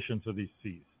coefficients of these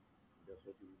C's. That's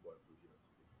what we require for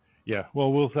coherence. Yeah.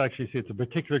 Well, we'll actually see it's a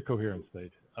particular coherent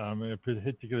state. In a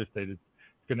particular state, it's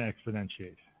going to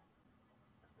exponentiate.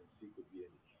 And C could be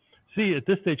any. C at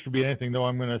this stage could be anything, though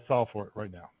I'm going to solve for it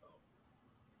right now.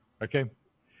 Okay.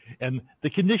 And the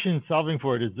condition solving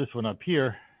for it is this one up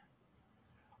here.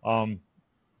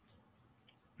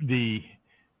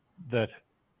 That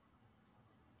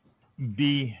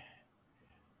B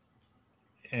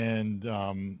and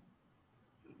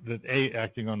that A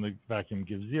acting on the vacuum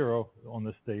gives 0 on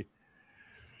the state.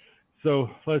 So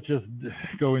let's just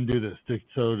go and do this to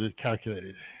calculate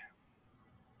it.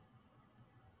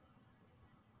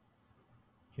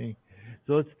 Okay,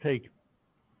 so let's take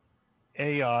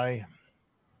AI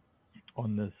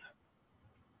on this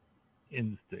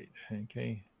in state.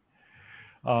 Okay,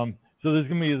 so there's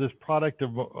going to be this product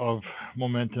of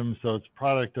momentum. So it's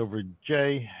product over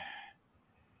J,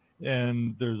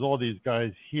 and there's all these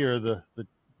guys here. The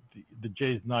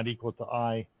J is not equal to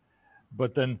I,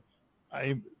 but then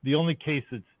the only case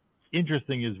that's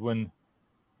interesting is when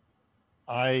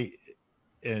I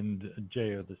and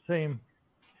J are the same.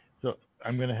 So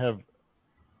I'm going to have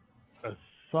a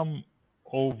sum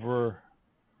over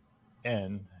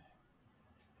N.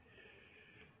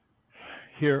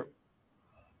 Here,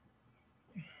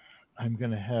 I'm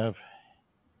going to have,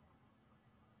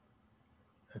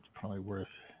 that's probably worse.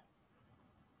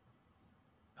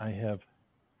 I have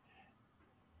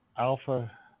alpha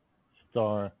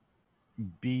star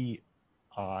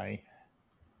BI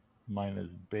minus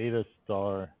beta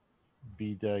star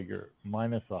B dagger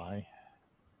minus I.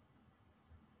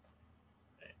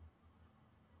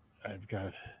 I've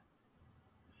got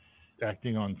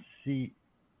acting on CN,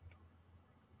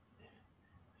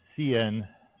 CIN,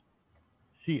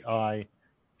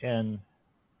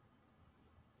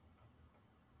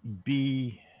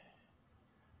 B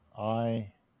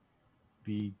I,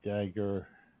 B dagger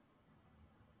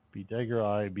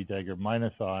I, B dagger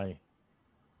minus I.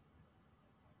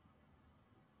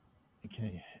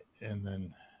 Okay, and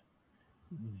then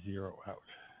 0 out.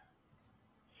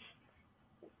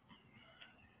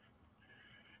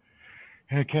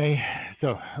 Okay,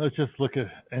 so let's just look at,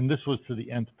 and this was to the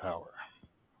nth power.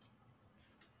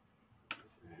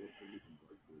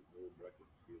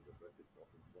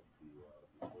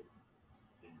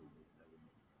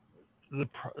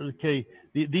 Okay,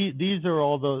 these are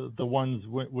all the ones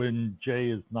when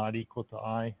J is not equal to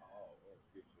I.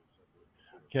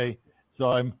 Okay,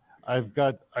 so I've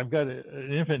got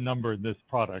an infinite number in this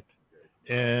product,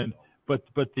 and but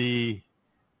the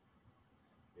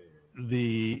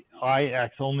I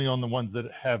acts only on the ones that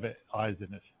have I's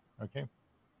in it. Okay.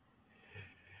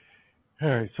 All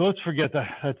right, so let's forget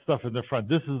that stuff in the front.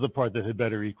 This is the part that had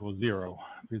better equal 0,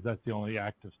 because that's the only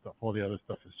active stuff. All the other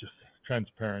stuff is just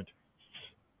transparent.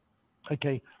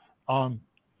 Okay,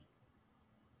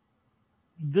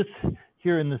 this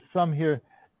here in the sum here,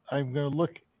 I'm going to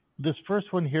look, this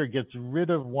first one here gets rid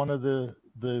of one of the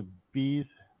B's,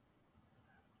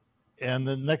 and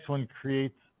the next one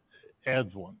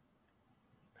adds one.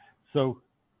 So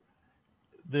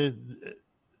the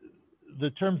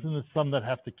terms in the sum that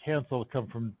have to cancel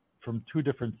come from two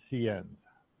different CNs.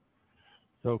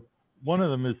 So one of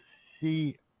them is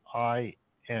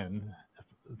CIN.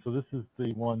 So this is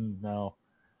the one now,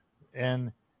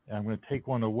 N, and I'm going to take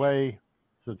one away.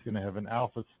 So it's going to have an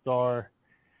alpha star.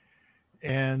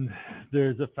 And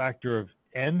there's a factor of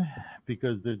N,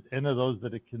 because there's N of those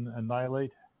that it can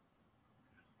annihilate.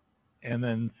 And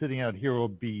then sitting out here will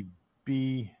be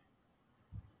B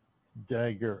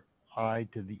dagger I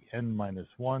to the N minus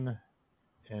 1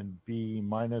 and B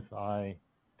minus I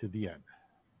to the N.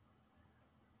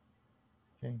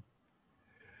 Okay.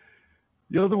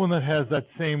 The other one that has that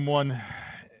same one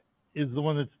is the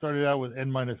one that started out with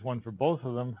N minus 1 for both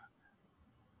of them,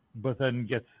 but then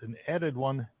gets an added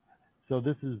one. So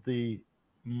this is the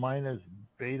minus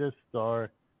beta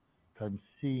star times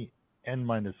C N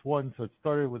minus 1. So it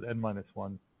started with N minus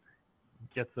 1,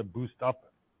 gets a boost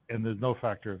up, and there's no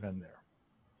factor of N there.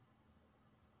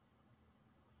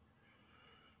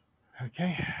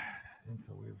 Okay, and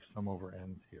so we have sum over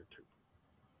N's here too.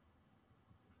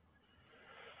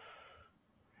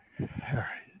 All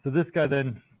right, so this guy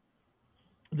then,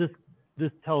 this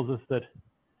tells us that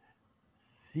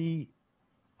CIN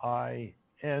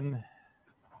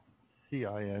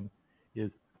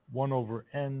is 1 over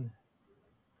N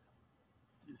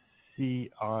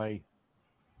CIN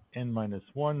minus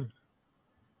 1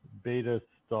 beta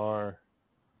star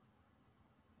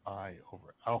I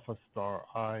over alpha star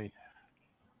I.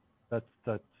 That's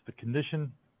the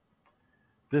condition.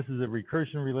 This is a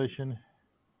recursion relation.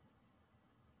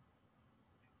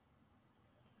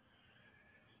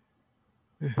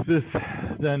 This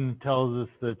then tells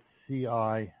us that Ci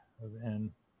of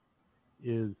N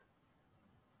is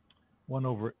 1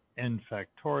 over N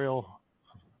factorial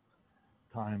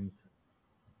times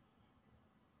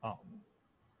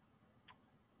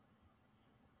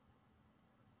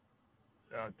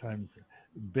times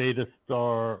beta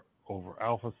star over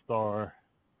alpha star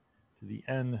to the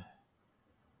N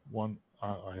 1. I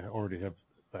already have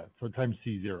that. So times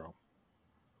C0.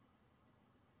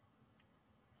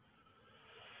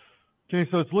 Okay,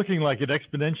 so it's looking like it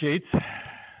exponentiates.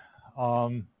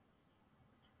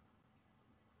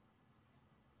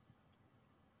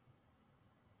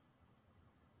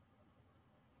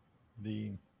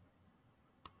 the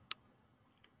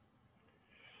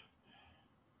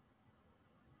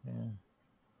yeah.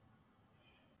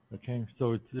 Okay,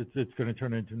 so it's going to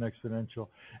turn into an exponential,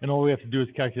 and all we have to do is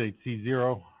calculate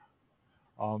C0.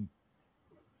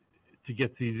 To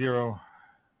get C0,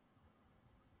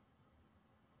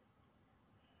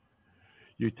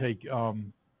 you take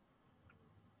the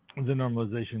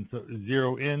normalization. So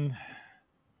 0 in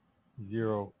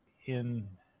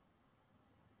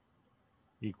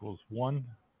equals 1.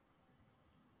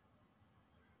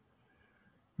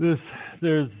 There's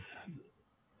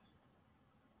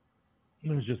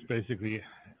just basically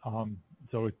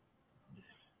so it,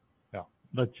 yeah,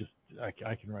 let's just I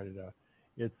can write it out.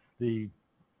 It's the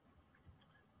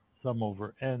sum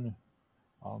over n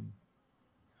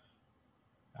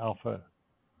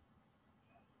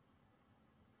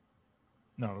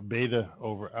beta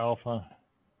over alpha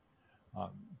to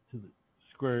the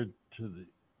squared to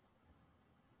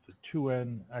the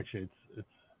 2n. Actually,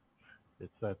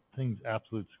 it's that thing's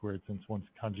absolute squared since one's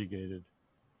conjugated.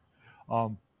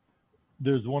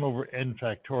 There's 1 over n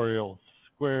factorial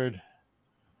squared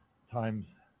times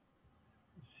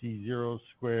C0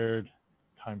 squared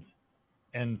times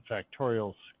n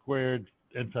factorial squared.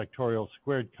 N factorial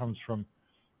squared comes from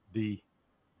the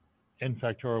n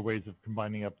factorial ways of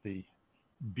combining up the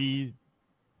b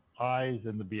i's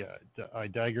and the I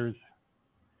daggers.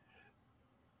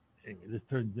 This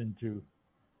turns into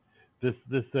this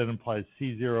then implies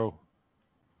C0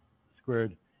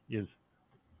 squared is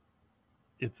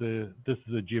this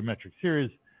is a geometric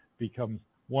series, becomes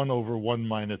 1 over 1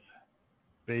 minus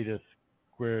beta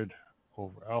squared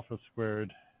over alpha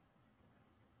squared,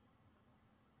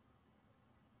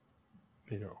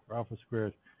 beta over alpha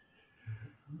squared,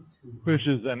 which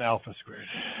is then alpha squared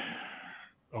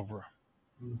over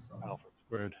alpha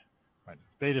squared minus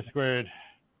beta squared.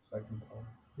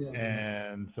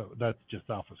 And so that's just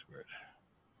alpha squared.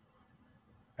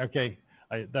 Okay,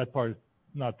 that part is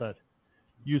not that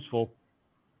useful,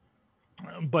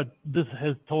 but this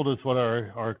has told us what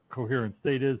our coherent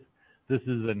state is. This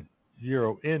is an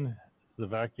 0 in, the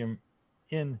vacuum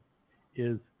in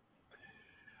is,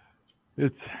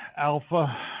 it's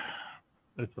alpha,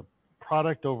 it's a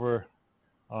product over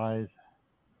i's,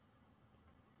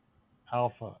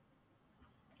 alpha,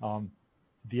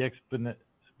 the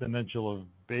exponential of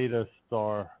beta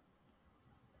star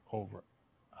over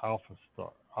alpha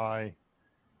star I,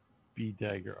 b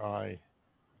dagger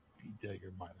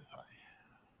minus I.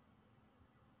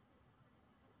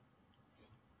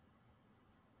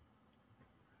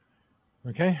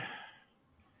 Okay,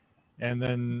 and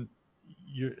then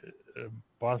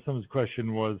Bostom's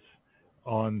question was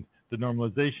on the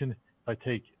normalization. If I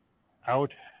take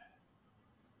out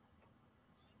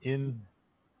in,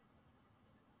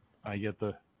 I get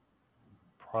the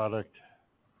product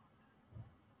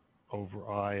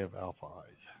over I of alpha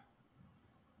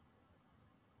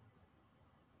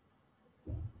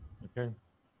i's. Okay.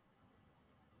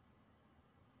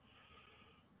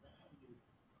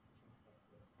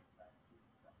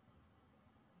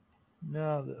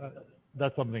 No,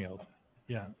 that's something else.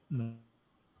 Yeah. No. I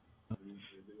mean,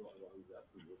 I was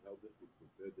asking how this would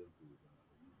compare them to the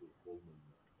usual Coleman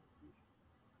calculation.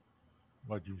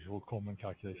 What usual Coleman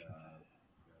calculation?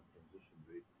 Transition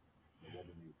rate, the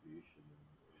moment nucleation.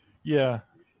 Yeah.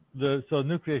 So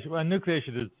nucleation. Well,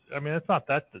 nucleation is. I mean, it's not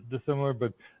that dissimilar,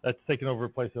 but that's taken over a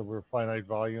place over a finite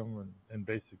volume, and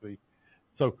basically,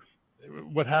 so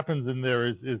what happens in there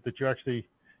is that you actually,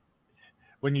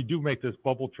 when you do make this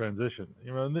bubble transition,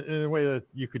 you know, in a way that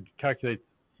you could calculate,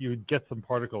 you would get some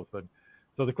particles. Then,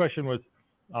 so the question was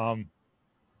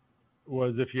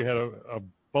if you had a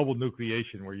bubble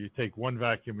nucleation where you take one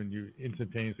vacuum and you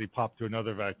instantaneously pop to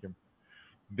another vacuum,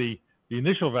 the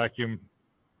initial vacuum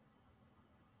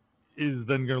is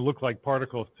then going to look like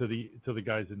particles to the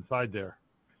guys inside there,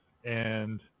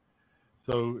 and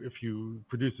so if you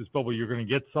produce this bubble, you're going to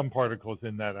get some particles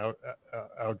in that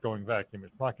outgoing vacuum.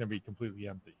 It's not going to be completely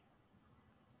empty.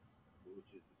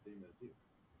 Which is the same as here.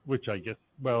 Which I guess,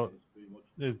 well,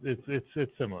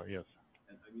 it's similar, yes.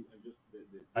 And I mean, I'm just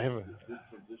I have this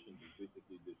transition is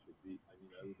basically there should be. I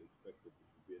mean, I would expect that there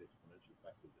should be an exponential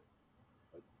factor there,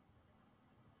 right?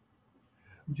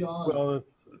 John. Well,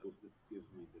 because this gives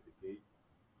me the decay.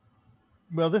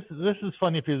 Well, this is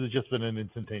funny because it's just been an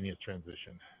instantaneous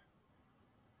transition.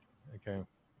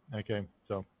 Okay,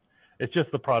 so it's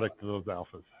just the product of those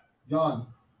alphas. John.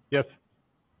 Yes.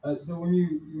 So when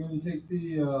you take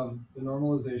the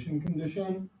normalization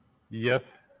condition. Yes.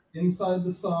 inside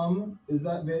the sum, is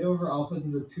that beta over alpha to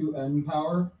the 2n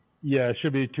power? Yeah, it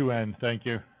should be 2n. Thank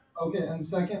you. Okay, and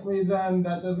secondly, then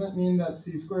that doesn't mean that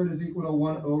c squared is equal to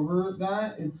 1 over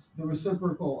that. It's the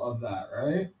reciprocal of that,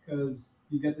 right? Because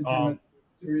you get the geometric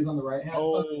series on the right hand side.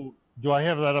 Oh, do I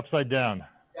have that upside down?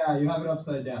 Yeah, you have it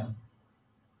upside down.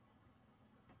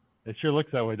 It sure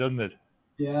looks that way, doesn't it?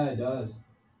 Yeah, it does.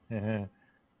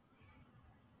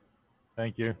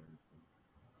 Thank you.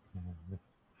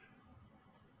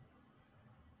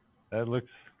 That looks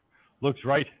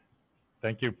right.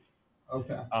 Thank you.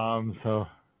 Okay. So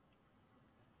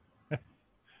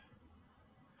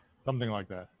something like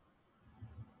that.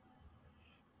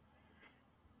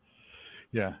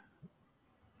 Yeah.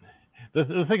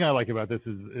 The thing I like about this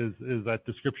is that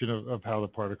description of how the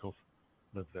particles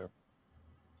live there.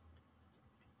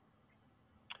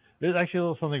 There's actually a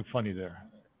little something funny there.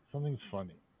 Something's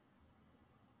funny,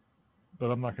 but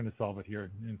I'm not going to solve it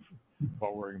here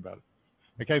while worrying about it.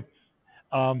 Okay.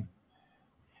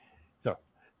 So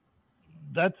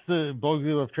that's the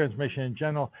Bogioliubov transformation in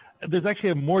general. There's actually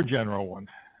a more general one.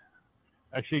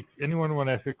 Actually, anyone want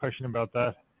to ask a question about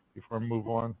that before I move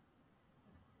on?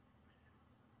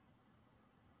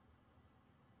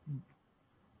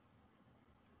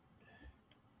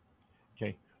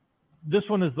 Okay. This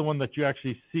one is the one that you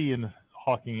actually see in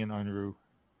Hawking and Unruh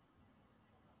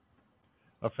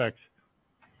effects.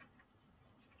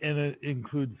 And it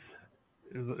includes,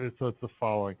 so it's the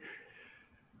following.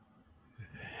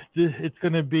 It's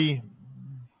going to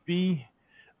be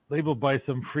labeled by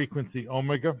some frequency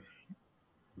omega.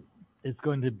 It's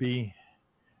going to be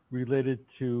related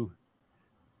to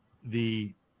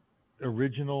the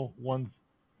original ones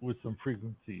with some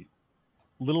frequency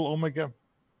little omega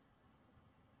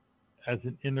as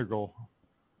an integral.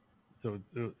 So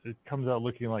it comes out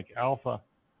looking like alpha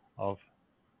of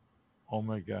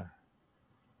omega,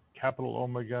 capital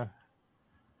omega,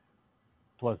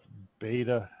 plus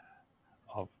beta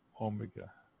of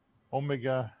omega,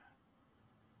 omega,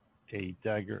 a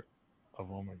dagger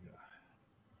of omega.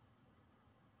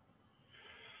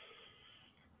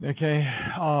 Okay.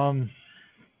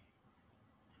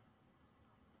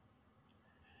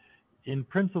 In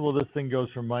principle, this thing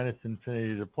goes from minus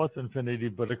infinity to plus infinity,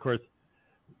 but of course,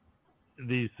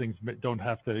 these things don't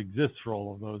have to exist for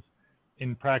all of those.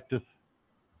 In practice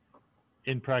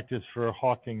for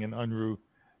Hawking and Unruh,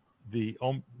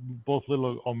 both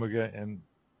little omega and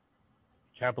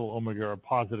capital omega are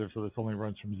positive, so this only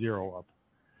runs from 0 up.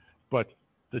 But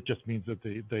that just means that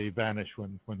they vanish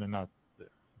when they're not there.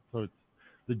 So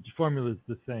the formula is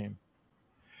the same.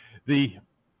 The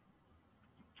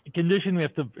condition we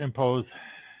have to impose,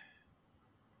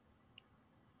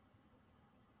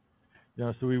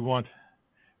 so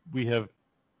we have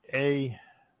A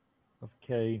of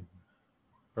K,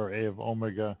 or A of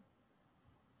omega,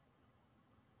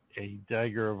 a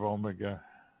dagger of omega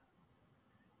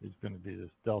is going to be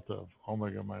this delta of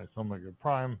omega minus omega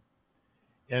prime.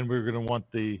 And we're going to want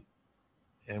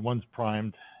and one's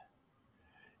primed,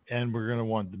 and we're going to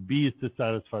want the B's to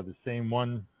satisfy the same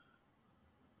one.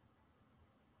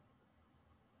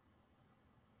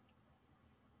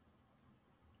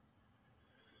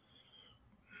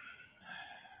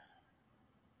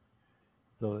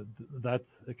 So that's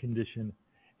a condition.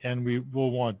 And we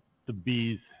will want the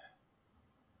B's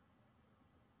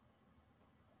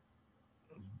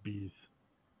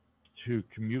to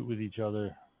commute with each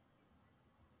other.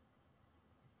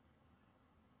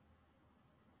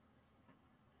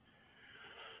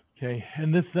 Okay,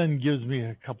 and this then gives me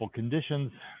a couple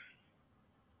conditions.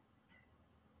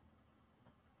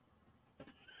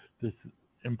 This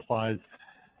implies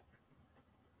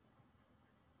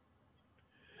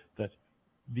that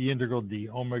the integral d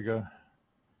omega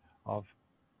of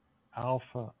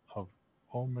alpha of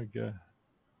omega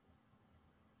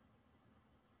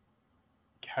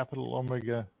capital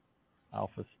omega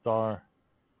alpha star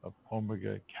of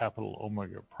omega capital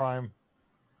omega prime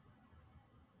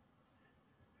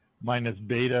minus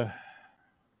beta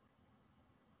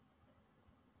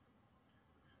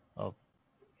of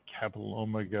capital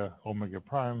omega omega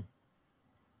prime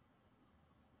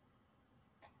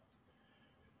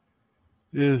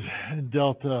is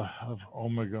delta of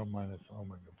omega minus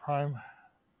omega prime.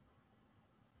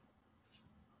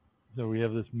 So we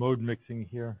have this mode mixing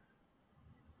here.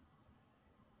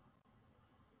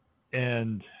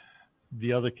 And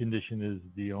the other condition is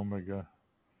the omega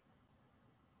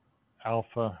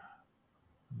alpha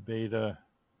beta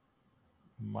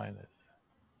minus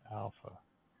alpha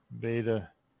beta.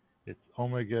 It's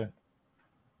omega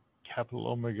capital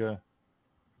omega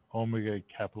omega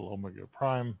capital omega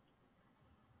prime,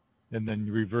 and then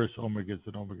reverse omegas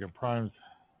and omega primes.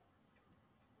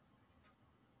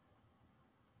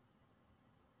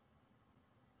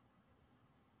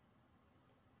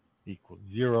 equals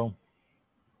 0.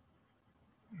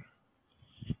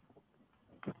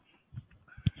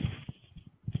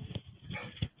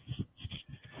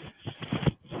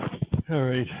 All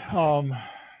right.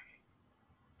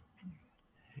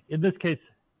 In this case,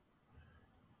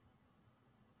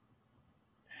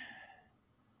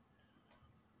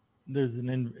 there's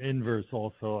an inverse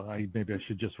also. Maybe I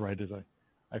should just write it.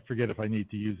 I forget if I need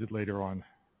to use it later on.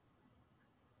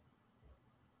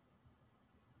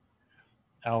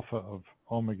 Alpha of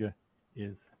omega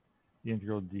is the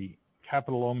integral d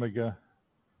capital omega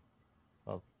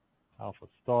of alpha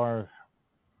star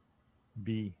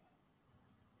b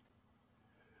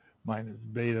minus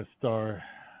beta star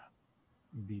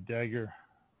b dagger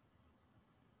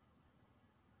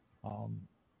okay,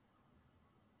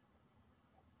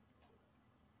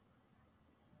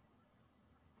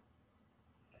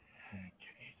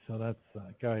 so that's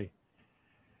that guy.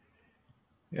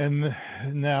 And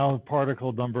now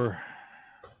particle number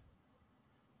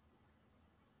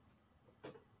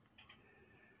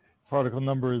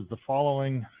is the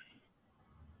following.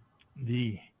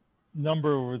 The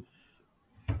number was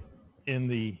in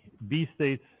the B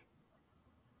states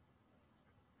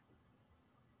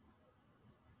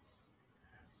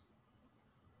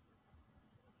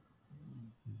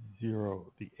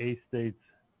zero, the A states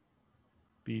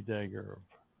B dagger of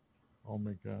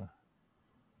omega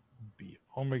B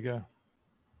omega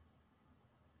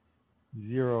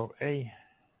 0A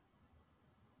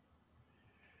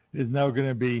is now going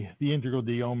to be the integral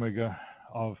d omega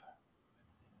of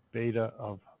beta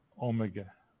of omega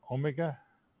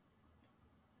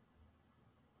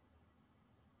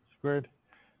squared.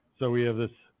 So we have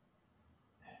this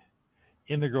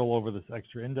integral over this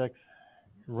extra index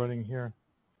running here.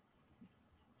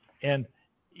 And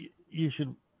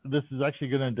this is actually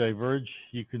going to diverge.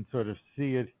 You can sort of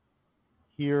see it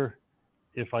here.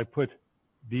 If I put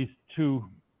these two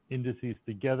indices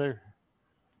together,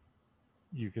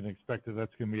 you can expect that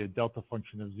that's going to be a delta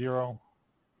function of 0.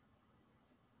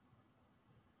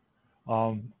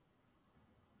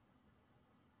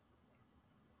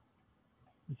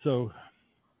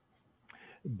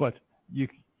 But you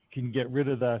can get rid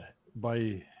of that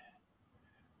by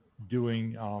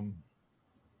doing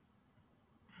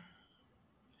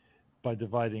by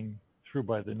dividing through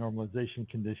by the normalization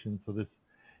condition. So this,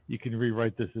 you can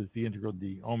rewrite this as the integral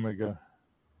d omega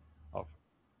of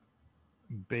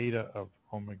beta of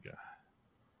omega,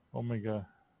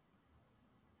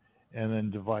 and then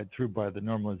divide through by the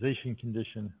normalization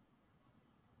condition.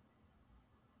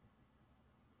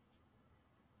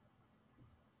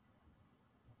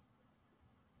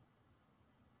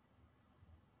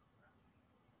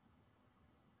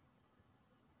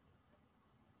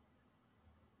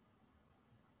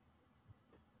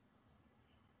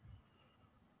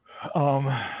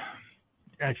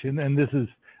 Actually, and this is,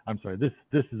 I'm sorry, this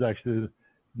is actually the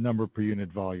number per unit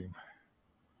volume.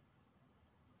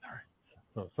 All right,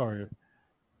 so sorry,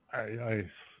 I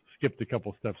skipped a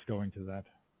couple steps going to that.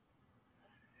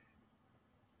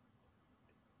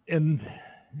 And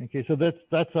okay, so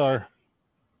that's our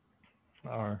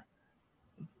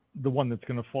the one that's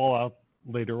going to fall out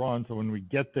later on. So when we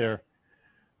get there,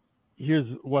 here's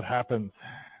what happens.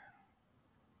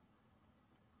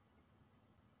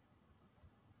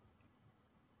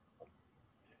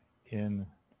 In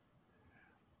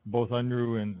both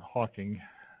Unruh and Hawking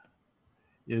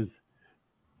is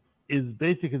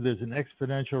basically there's an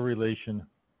exponential relation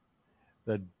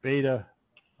that beta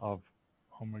of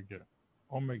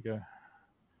omega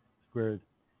squared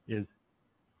is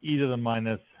e to the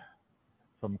minus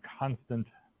some constant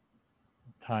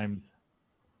times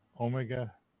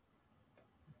omega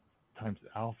times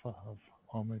alpha of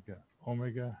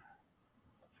omega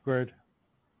squared.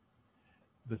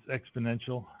 This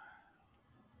exponential,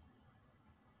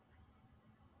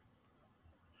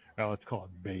 let's call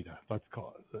it beta. Let's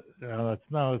call it,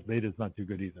 beta is not too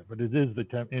good either, but it is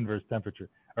the inverse temperature.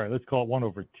 All right, let's call it 1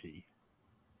 over T.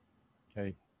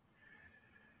 Okay.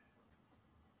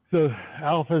 So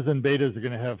alphas and betas are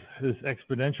going to have this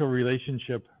exponential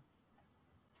relationship.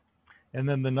 And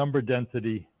then the number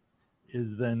density is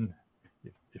then,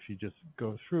 if you just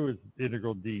go through, is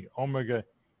integral d omega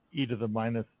e to the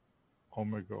minus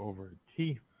omega over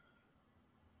T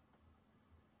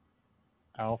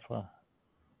alpha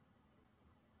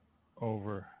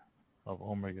over of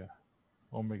omega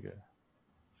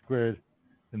squared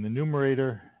in the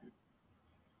numerator.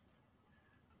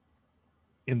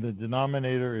 In the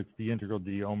denominator, it's the integral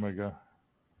d omega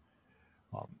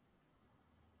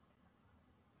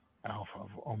alpha of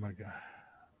omega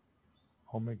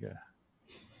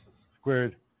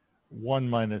squared 1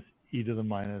 minus e to the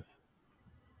minus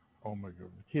omega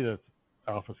over t. That's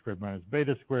alpha squared minus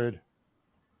beta squared.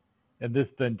 And this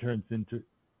then turns into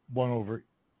 1 over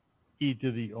e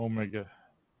to the omega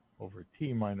over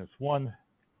t minus 1.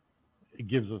 It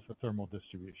gives us a thermal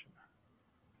distribution.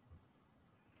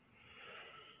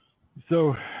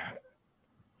 So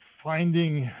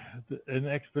finding an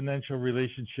exponential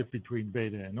relationship between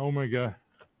beta and omega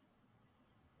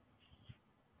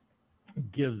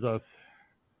gives us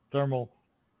thermal,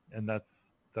 and that's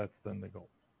then the goal.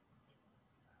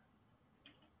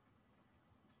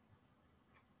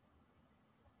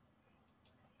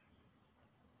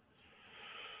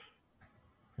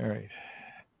 All right.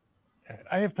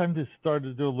 I have time to start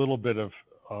to do a little bit of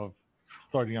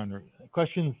starting Unruh.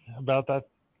 Questions about that?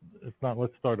 If not,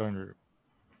 let's start Unruh.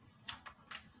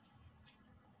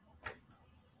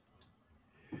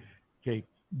 Okay,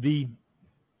 the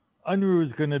Unruh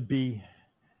is going to be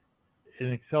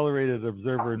an accelerated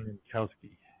observer in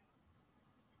Minkowski.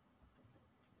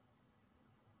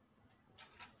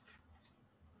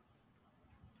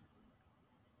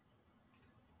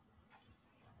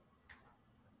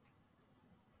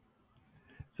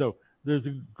 So there's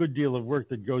a good deal of work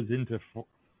that goes into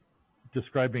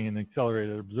describing an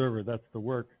accelerated observer. That's the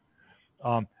work.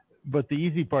 But the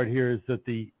easy part here is that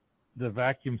the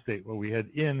vacuum state, what we had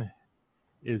in,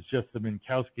 is just the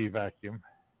Minkowski vacuum.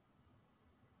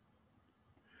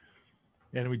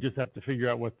 And we just have to figure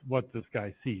out what this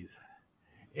guy sees.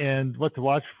 And what to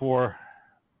watch for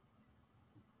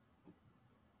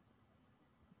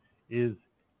is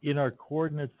in our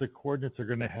coordinates, the coordinates are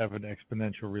going to have an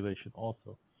exponential relation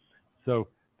also. So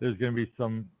there's going to be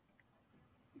some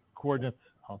coordinates.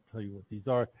 I'll tell you what these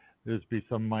are. There's be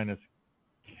some minus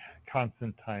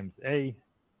constant times a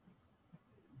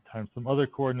times some other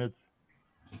coordinates.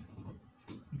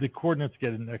 The coordinates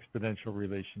get an exponential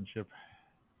relationship.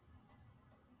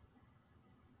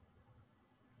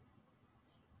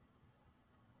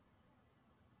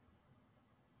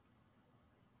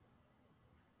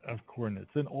 Of coordinates,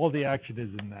 and all the action is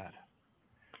in that.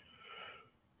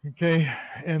 Okay,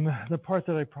 and the part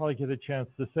that I probably get a chance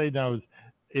to say now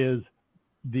is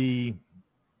these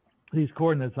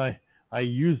coordinates. I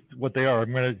used what they are.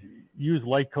 I'm going to use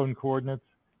light cone coordinates,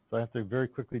 so I have to very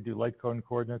quickly do light cone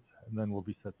coordinates, and then we'll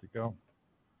be set to go.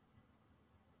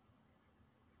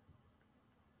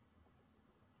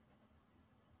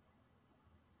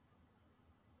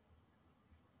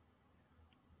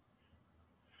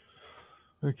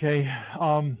 Okay,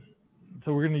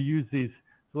 so we're going to use these.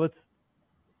 So let's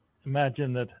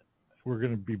imagine that we're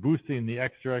going to be boosting the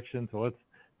x direction. So let's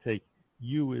take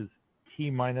u is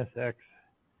t minus x,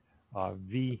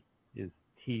 v is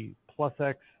t plus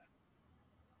x,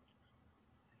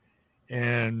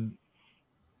 and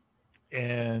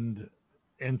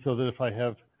so that if I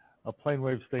have a plane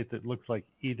wave state that looks like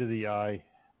e to the I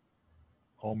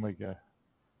omega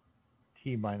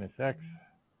t minus x,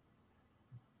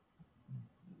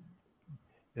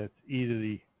 that's e to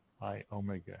the I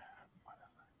omega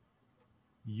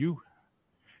u.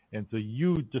 And so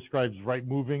u describes right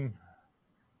moving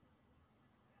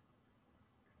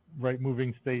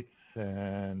states,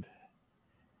 and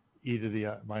e to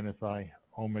the minus I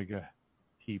omega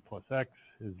t plus x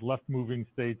is left moving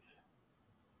states.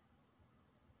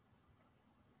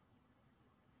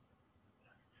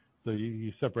 So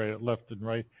you separate it left and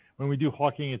right. When we do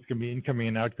Hawking, it's going to be incoming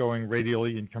and outgoing,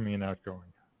 radially incoming and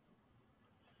outgoing.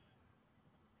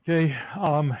 Okay,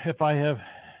 if I have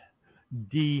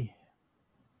d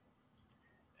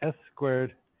s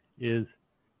squared is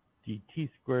dt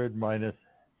squared minus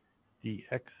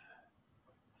dx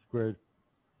squared.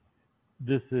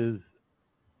 This is,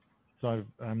 so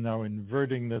I'm now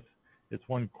inverting this. It's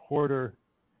 1/4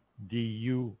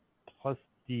 du plus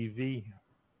dv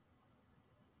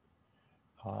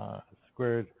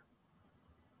squared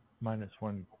minus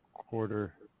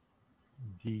 1/4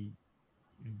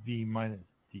 dv minus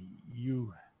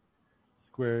du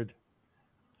squared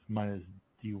minus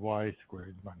dy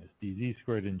squared minus dz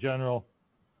squared in general.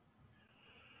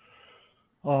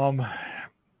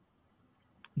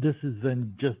 This is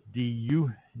then just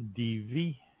du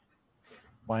dv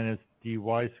minus dy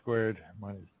squared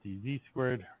minus dz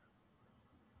squared.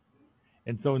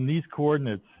 And so in these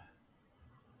coordinates,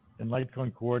 in light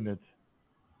cone coordinates,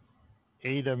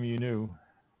 a mu nu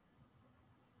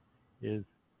is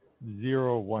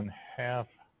 0, 1/2,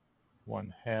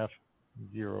 1/2,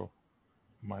 0,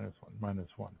 minus 1, minus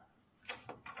 1.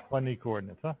 Funny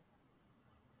coordinates, huh?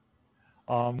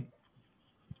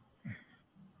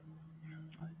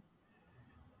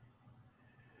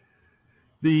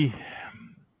 The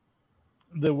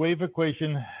wave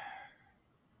equation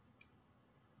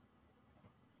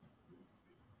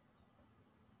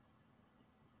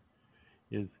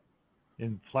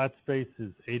in flat space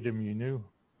is eta mu nu,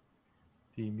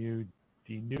 d mu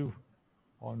d nu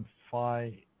on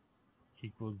phi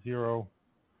equals 0.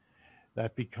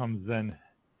 That becomes then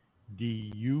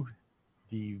du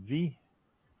dv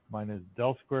minus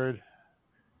del squared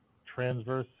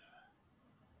transverse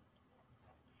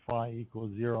phi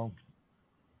equals 0.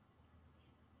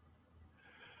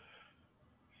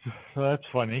 So that's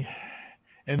funny.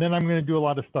 And then I'm going to do a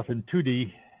lot of stuff in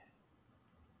 2D.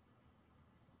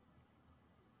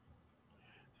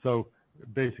 So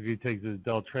basically it takes this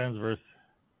del transverse,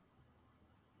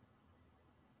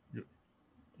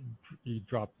 you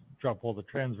drop all the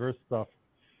transverse stuff.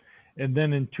 And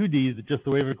then in 2D, just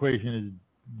the wave equation is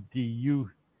du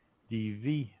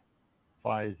dv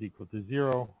phi is equal to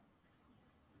 0.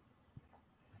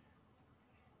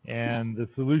 And the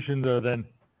solutions are then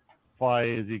phi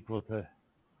is equal to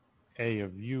a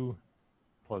of u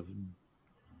plus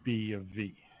b of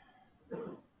v.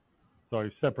 So I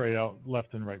separate out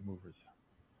left and right movers.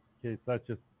 Okay, so that's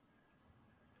just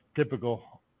typical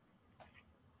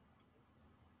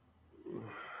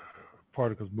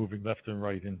particles moving left and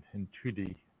right in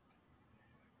 2D.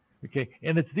 Okay,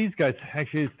 and it's these guys,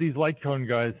 actually it's these light cone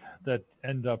guys that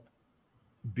end up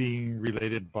being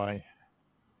related by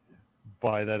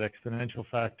that exponential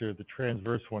factor. The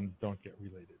transverse ones don't get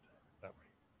related that way.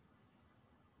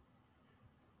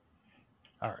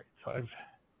 All right, so I've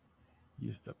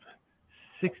used up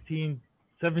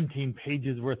 17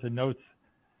 pages worth of notes,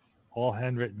 all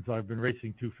handwritten, so I've been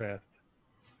racing too fast.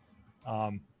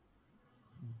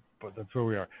 But that's where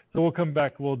we are. So we'll come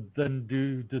back, we'll then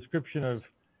do description of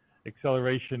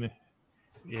acceleration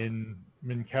in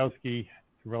Minkowski,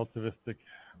 relativistic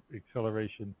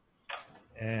acceleration,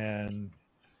 and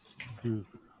do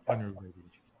Unruh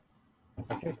radiation.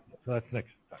 Okay, so that's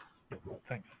next time.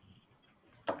 Thanks.